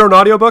record your own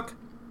audiobook?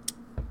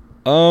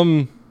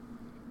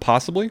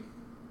 Possibly.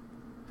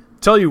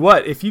 Tell you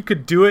what, if you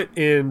could do it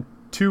in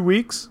 2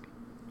 weeks,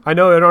 I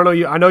know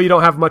you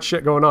don't have much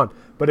shit going on,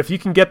 but if you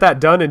can get that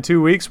done in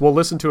 2 weeks, we'll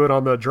listen to it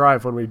on the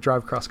drive when we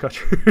drive cross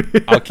country.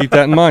 I'll keep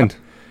that in mind.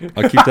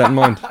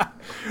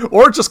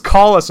 Or just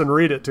call us and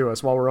read it to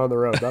us while we're on the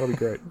road. That'll be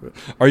great.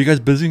 Are you guys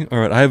busy? All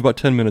right, I have about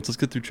 10 minutes. Let's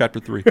get through chapter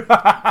 3.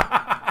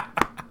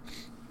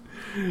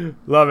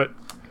 Love it.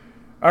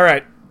 All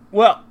right.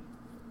 Well,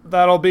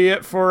 that'll be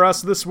it for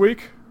us this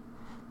week.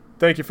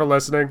 Thank you for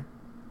listening.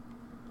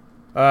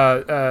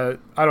 I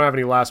don't have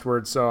any last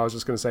words, so I was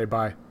just going to say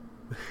bye.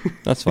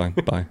 That's fine.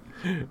 Bye.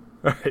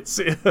 All right.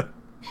 See ya.